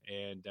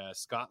 And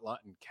Scott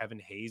Lutton, Kevin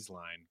Hayes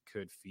line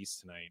could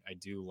feast tonight. I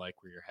do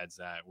like where your head's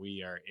at.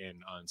 We are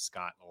in on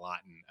Scott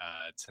Lutton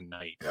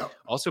tonight. Yep.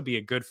 Also be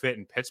a good fit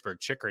in Pittsburgh.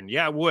 Chychrun,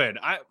 yeah, it would.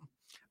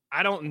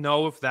 I don't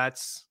know if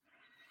that's.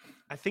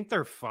 I think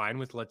they're fine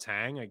with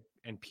Letang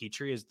and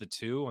Petrie as the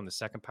 2 on the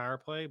second power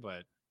play,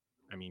 but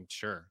I mean,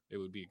 sure, it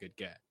would be a good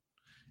get,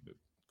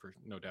 for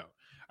no doubt.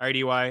 All right,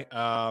 EY.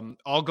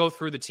 I'll go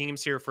through the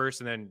teams here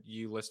first, and then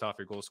you list off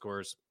your goal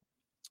scorers.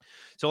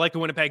 So like the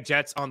Winnipeg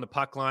Jets on the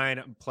puck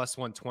line, plus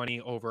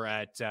 120 over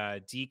at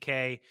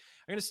DK. I'm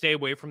going to stay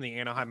away from the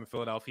Anaheim and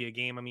Philadelphia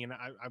game. I mean,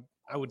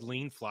 I would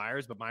lean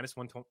Flyers, but minus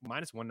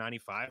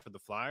 195 for the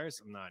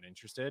Flyers. I'm not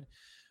interested.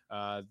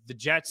 The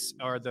Jets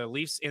or the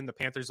Leafs and the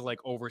Panthers are like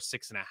over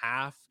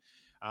 6.5.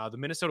 The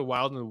Minnesota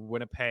Wild and the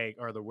Winnipeg,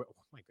 or oh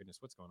my goodness,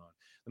 what's going on?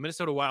 The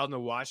Minnesota Wild and the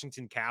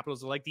Washington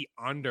Capitals are like the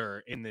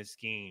under in this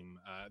game.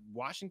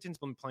 Washington's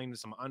been playing with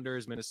some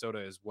unders,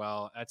 Minnesota as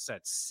well. That's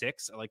at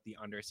 6. I like the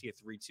under. I see a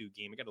 3-2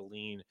 game. I got to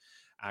lean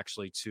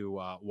actually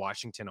to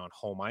Washington on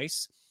home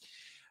ice.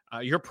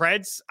 Your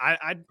Preds,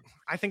 I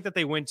think that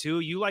they win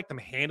too. You like them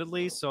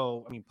handedly,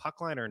 so I mean, puck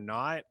line or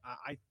not,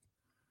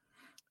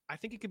 I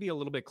think it could be a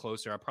little bit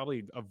closer. I'll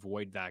probably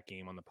avoid that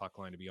game on the puck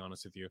line, to be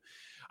honest with you.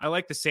 I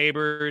like the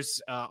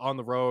Sabres on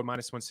the road.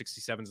 Minus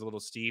 167 is a little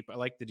steep. I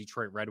like the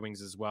Detroit Red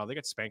Wings as well. They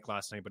got spanked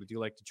last night, but I do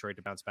like Detroit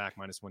to bounce back.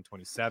 Minus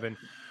 127.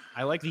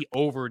 I like the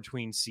over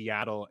between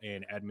Seattle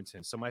and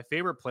Edmonton. So my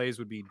favorite plays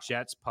would be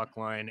Jets puck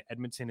line,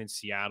 Edmonton and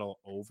Seattle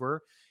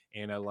over.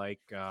 And I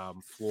like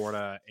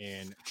Florida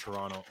and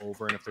Toronto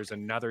over. And if there's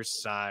another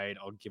side,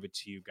 I'll give it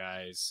to you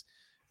guys.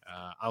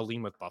 I'll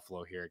lean with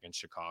Buffalo here against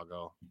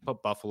Chicago.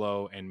 Put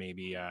Buffalo and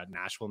maybe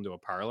Nashville into a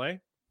parlay,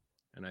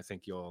 and I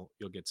think you'll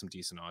get some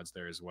decent odds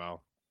there as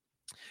well.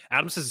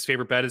 Adam says his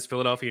favorite bet is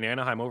Philadelphia and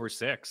Anaheim over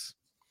 6.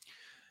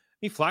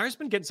 Flyers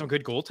been getting some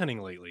good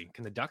goaltending lately.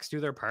 Can the Ducks do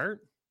their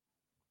part?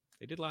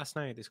 They did last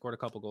night. They scored a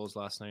couple goals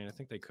last night. I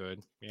think they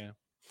could. Yeah.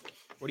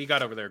 What do you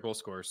got over there? Goal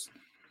scores.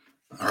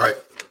 All right.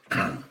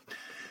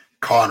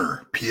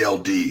 Connor,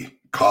 PLD,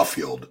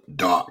 Caulfield,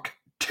 Doc,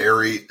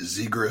 Terry,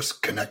 Zegras,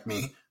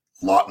 Konechny,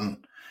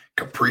 Lawton,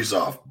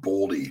 Kaprizov,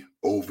 Boldy,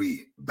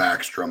 Ovi,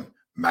 Backstrom,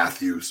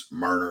 Matthews,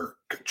 Marner,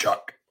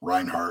 Kachuk,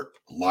 Reinhart,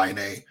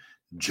 Laine,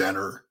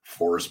 Jenner,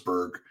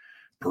 Forsberg,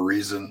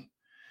 Parizan,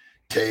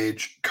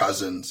 Tage,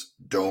 Cousins,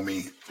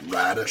 Domi,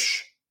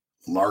 Radish,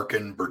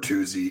 Larkin,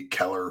 Bertuzzi,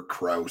 Keller,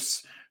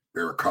 Krause,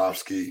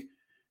 Burakovsky,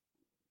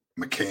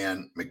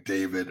 McCann,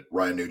 McDavid,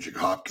 Ryan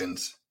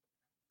Nugent-Hopkins.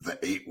 The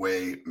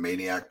 8-way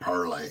Maniac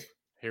Parlay.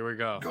 Here we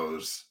go.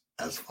 Goes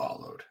as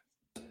followed.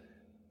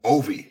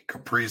 Ovi,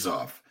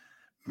 Kaprizov,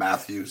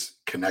 Matthews,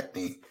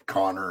 Konechny,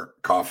 Connor,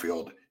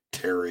 Caulfield,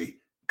 Terry,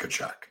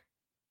 Kachuk.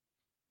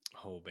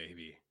 Oh,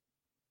 baby.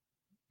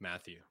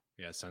 Matthew.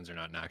 Yeah, Suns are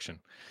not in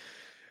action.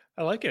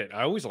 I like it.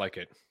 I always like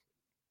it.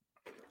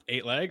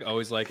 8-leg,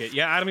 always like it.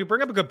 Yeah, Adam, you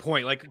bring up a good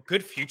point. Like,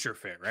 good future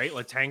fit, right?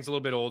 Letang's a little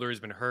bit older. He's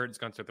been hurt. He's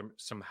gone through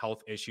some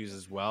health issues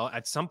as well.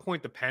 At some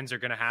point, the Pens are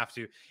going to have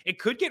to. It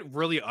could get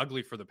really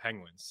ugly for the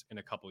Penguins in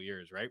a couple of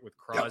years, right? With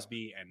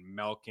Crosby and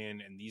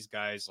Malkin and these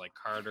guys like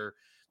Carter,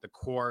 the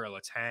core,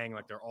 Letang,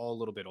 like they're all a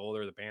little bit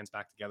older. The band's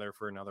back together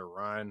for another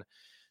run,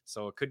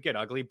 so it could get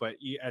ugly. But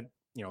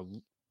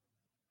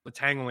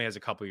Letang only has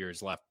a couple of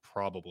years left,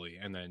 probably,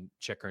 and then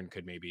Chychrun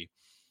could maybe,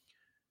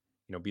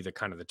 be the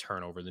kind of the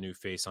turnover, the new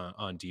face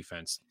on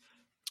defense.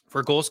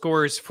 For goal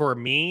scorers, for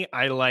me,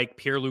 I like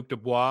Pierre-Luc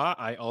Dubois.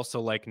 I also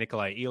like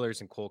Nikolai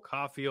Ehlers and Cole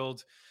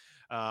Caulfield.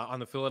 On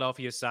the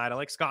Philadelphia side, I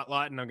like Scott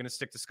Laughton. I'm going to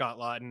stick to Scott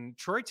Laughton.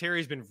 Troy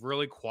Terry's been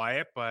really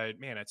quiet, but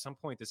man, at some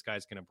point, this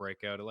guy's going to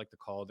break out. I like the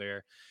call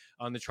there.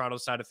 On the Toronto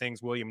side of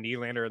things, William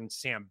Nylander and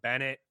Sam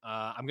Bennett.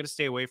 I'm going to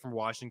stay away from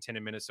Washington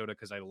and Minnesota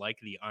because I like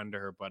the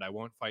under, but I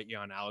won't fight you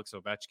on Alex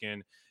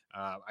Ovechkin.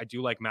 I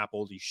do like Matt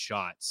Boldy's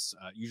shots.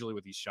 Usually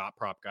with these shot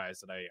prop guys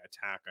that I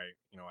attack,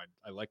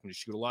 I like them to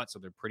shoot a lot, so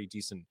they're pretty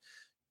decent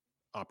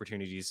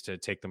opportunities to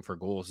take them for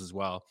goals as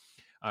well.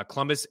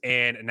 Columbus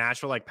and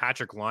Nashville, like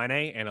Patrick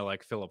Laine, and I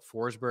like Philip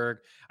Forsberg.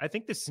 I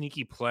think the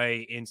sneaky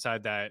play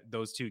inside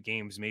those two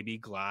games may be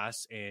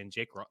Glass and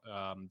Jack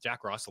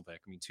Roslovic.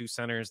 I mean, two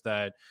centers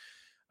that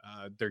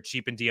they're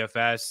cheap in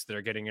DFS.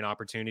 They're getting an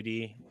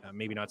opportunity.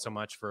 Maybe not so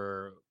much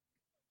for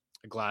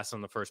Glass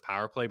on the first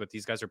power play, but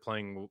these guys are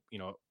playing,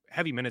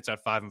 heavy minutes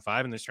at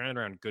 5-5, and they're turning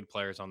around good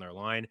players on their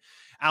line.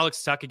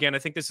 Alex Tuch, again, I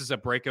think this is a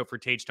breakout for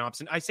Tage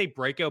Thompson. I say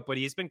breakout, but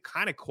he's been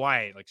kind of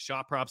quiet. Like,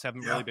 shot props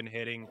haven't really been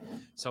hitting.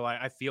 So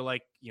I feel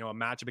like, a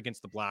matchup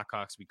against the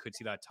Blackhawks, we could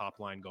see that top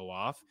line go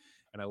off.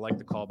 And I like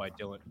the call by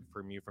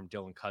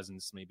Dylan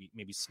Cousins,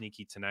 maybe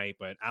sneaky tonight,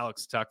 but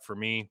Alex Tuch for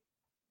me.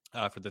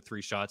 For the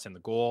 3 shots and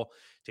the goal.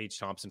 Tage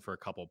Thompson for a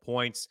couple of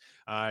points.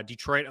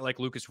 Detroit, I like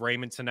Lucas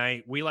Raymond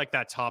tonight. We like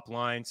that top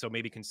line, so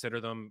maybe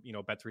consider them,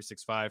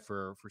 Bet365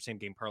 for same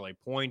game parlay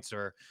points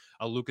or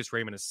a Lucas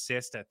Raymond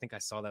assist. I think I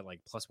saw that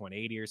like plus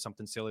 180 or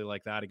something silly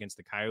like that against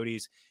the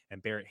Coyotes,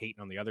 and Barrett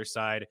Hayton on the other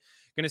side.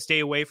 Going to stay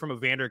away from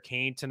Evander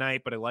Kane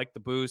tonight, but I like the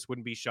boost.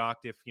 Wouldn't be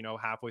shocked if,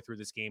 halfway through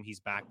this game, he's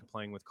back to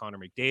playing with Connor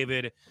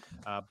McDavid.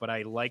 But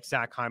I like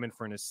Zach Hyman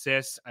for an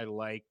assist. I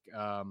like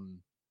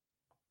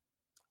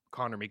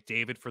Connor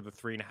McDavid for the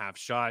 3.5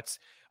 shots.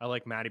 I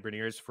like Matty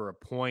Beniers for a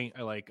point.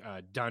 I like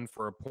Dunn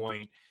for a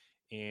point.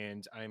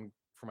 And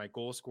for my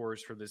goal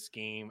scorers for this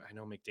game, I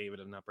know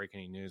McDavid, I'm not breaking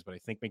any news, but I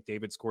think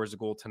McDavid scores a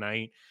goal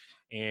tonight.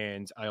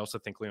 And I also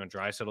think Leon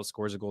Draisaitl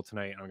scores a goal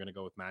tonight. I'm going to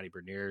go with Matty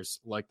Beniers,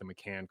 like the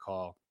McCann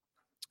call.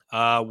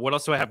 What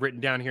else do I have written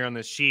down here on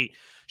this sheet?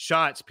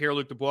 Shots,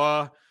 Pierre-Luc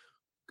Dubois,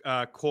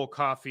 Cole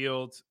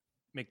Caulfield,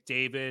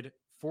 McDavid,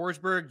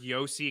 Forsberg,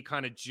 Yossi,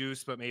 kind of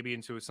juice, but maybe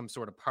into some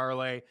sort of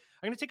parlay.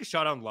 I'm going to take a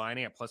shot on Laine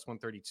at plus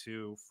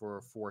 132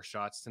 for 4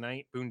 shots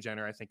tonight. Boone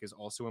Jenner, I think, is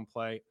also in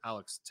play.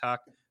 Alex Tuch,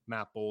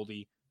 Matt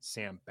Boldy,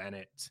 Sam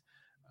Bennett.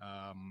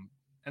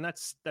 And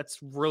that's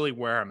really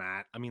where I'm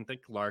at. I mean, I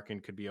think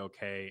Larkin could be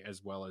okay,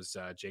 as well as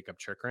Jacob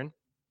Chychrun.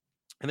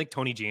 I think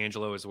Tony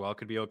Giangelo as well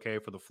could be okay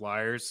for the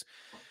Flyers.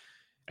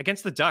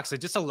 Against the Ducks,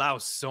 it just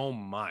allows so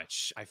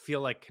much. I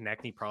feel like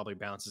Konechny probably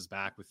bounces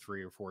back with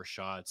 3 or 4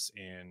 shots,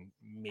 and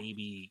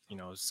maybe,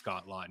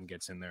 Scott Laughton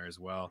gets in there as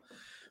well.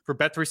 For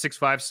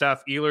Bet365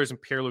 stuff, Ehlers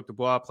and Pierre-Luc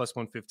Dubois plus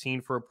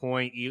 115 for a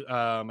point.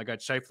 I got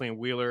Scheifele and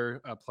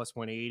Wheeler plus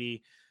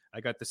 180.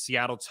 I got the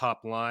Seattle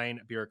top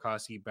line,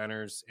 Burakovsky,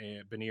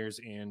 Beniers,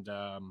 and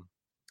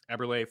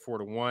Eberle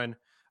 4-1.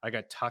 I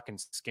got Tuch and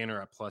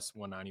Skinner at plus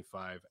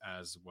 195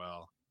 as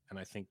well. And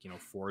I think,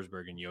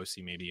 Forsberg and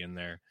Yossi maybe in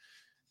there.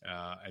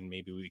 And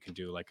maybe we can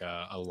do like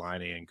a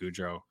Laine and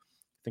Gaudreau.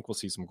 I think we'll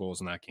see some goals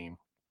in that game.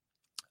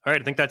 All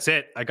right, I think that's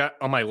it. I got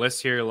on my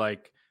list here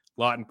like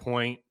Laughton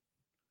point,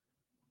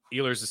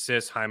 Ehlers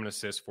assist, Hyman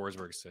assist,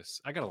 Forsberg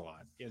assist. I got a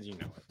lot. As you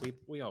know,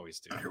 we always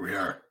do. Here we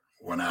are.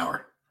 1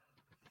 hour.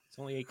 It's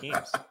only 8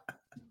 games.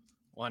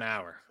 1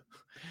 hour.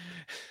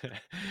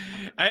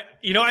 I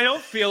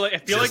don't feel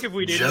like like if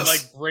we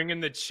didn't bring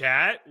in the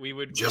chat, we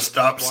would just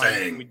stop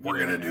saying we're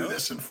going to do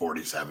this in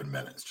 47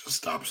 minutes. Just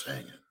stop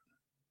saying it.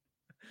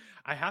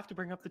 I have to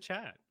bring up the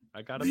chat.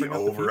 I got to the bring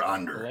over up the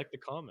under. I like the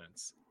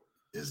comments.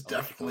 Is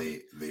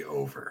definitely the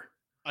over.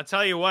 I'll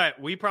tell you what,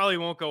 we probably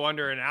won't go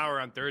under an hour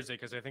on Thursday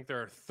because I think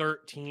there are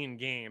 13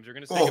 games. We're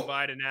going to say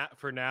goodbye to Nat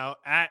for now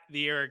at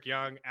the Eric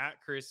Young,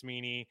 at Chris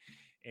Meany.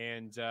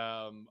 And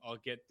I'll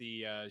get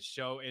the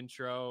show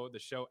intro, the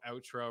show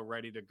outro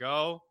ready to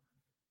go.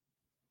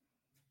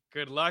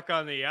 Good luck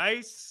on the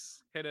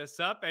ice. Hit us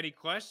up. Any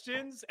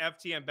questions?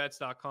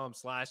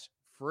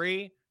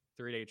 FTNbets.com/free.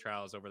 3-day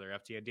trials over there.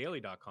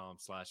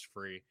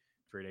 FTNdaily.com/free.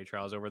 3-day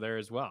trials over there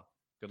as well.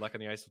 Good luck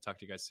on the ice. We'll talk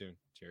to you guys soon.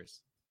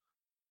 Cheers.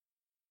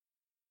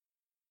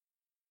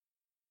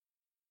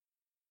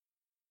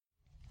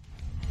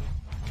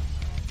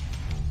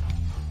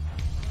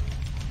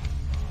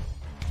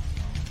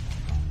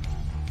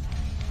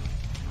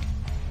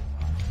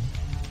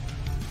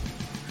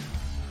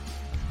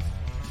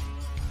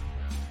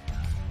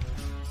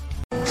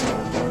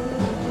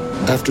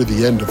 After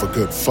the end of a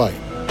good fight,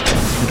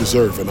 you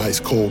deserve an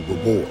ice-cold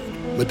reward.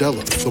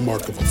 Modelo, the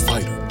mark of a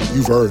fighter.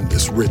 You've earned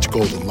this rich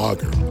golden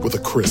lager with a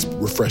crisp,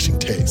 refreshing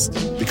taste.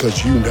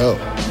 Because you know,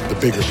 the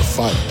bigger the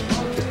fight,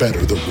 the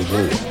better the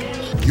reward.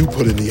 You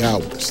put in the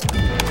hours,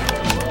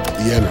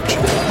 the energy,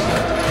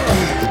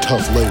 the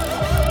tough labor.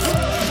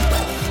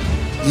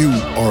 You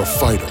are a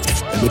fighter,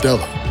 and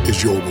Modelo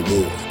is your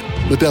reward.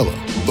 Modelo,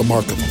 the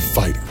mark of a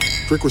fighter.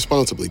 Drink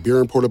responsibly. Beer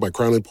imported by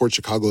Crown Imports,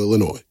 Chicago,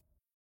 Illinois.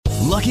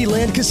 Lucky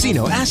Land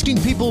Casino,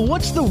 asking people,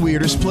 what's the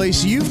weirdest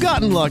place you've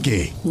gotten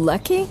lucky?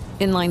 Lucky?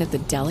 In line at the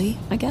deli,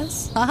 I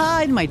guess?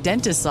 Aha, in my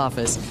dentist's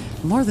office.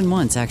 More than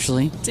once,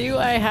 actually. Do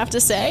I have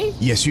to say?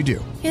 Yes, you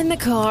do. In the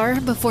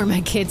car before my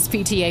kids'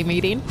 PTA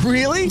meeting.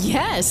 Really?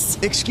 Yes.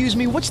 Excuse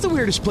me, what's the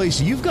weirdest place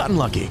you've gotten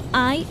lucky?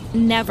 I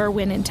never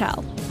win and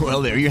tell.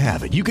 Well, there you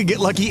have it. You can get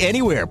lucky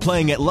anywhere,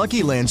 playing at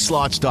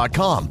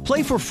LuckyLandSlots.com.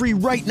 Play for free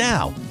right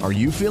now. Are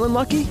you feeling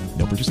lucky?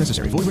 No purchase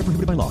necessary. Void where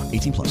prohibited by law.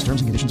 18+.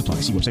 Terms and conditions apply.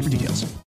 See website for details.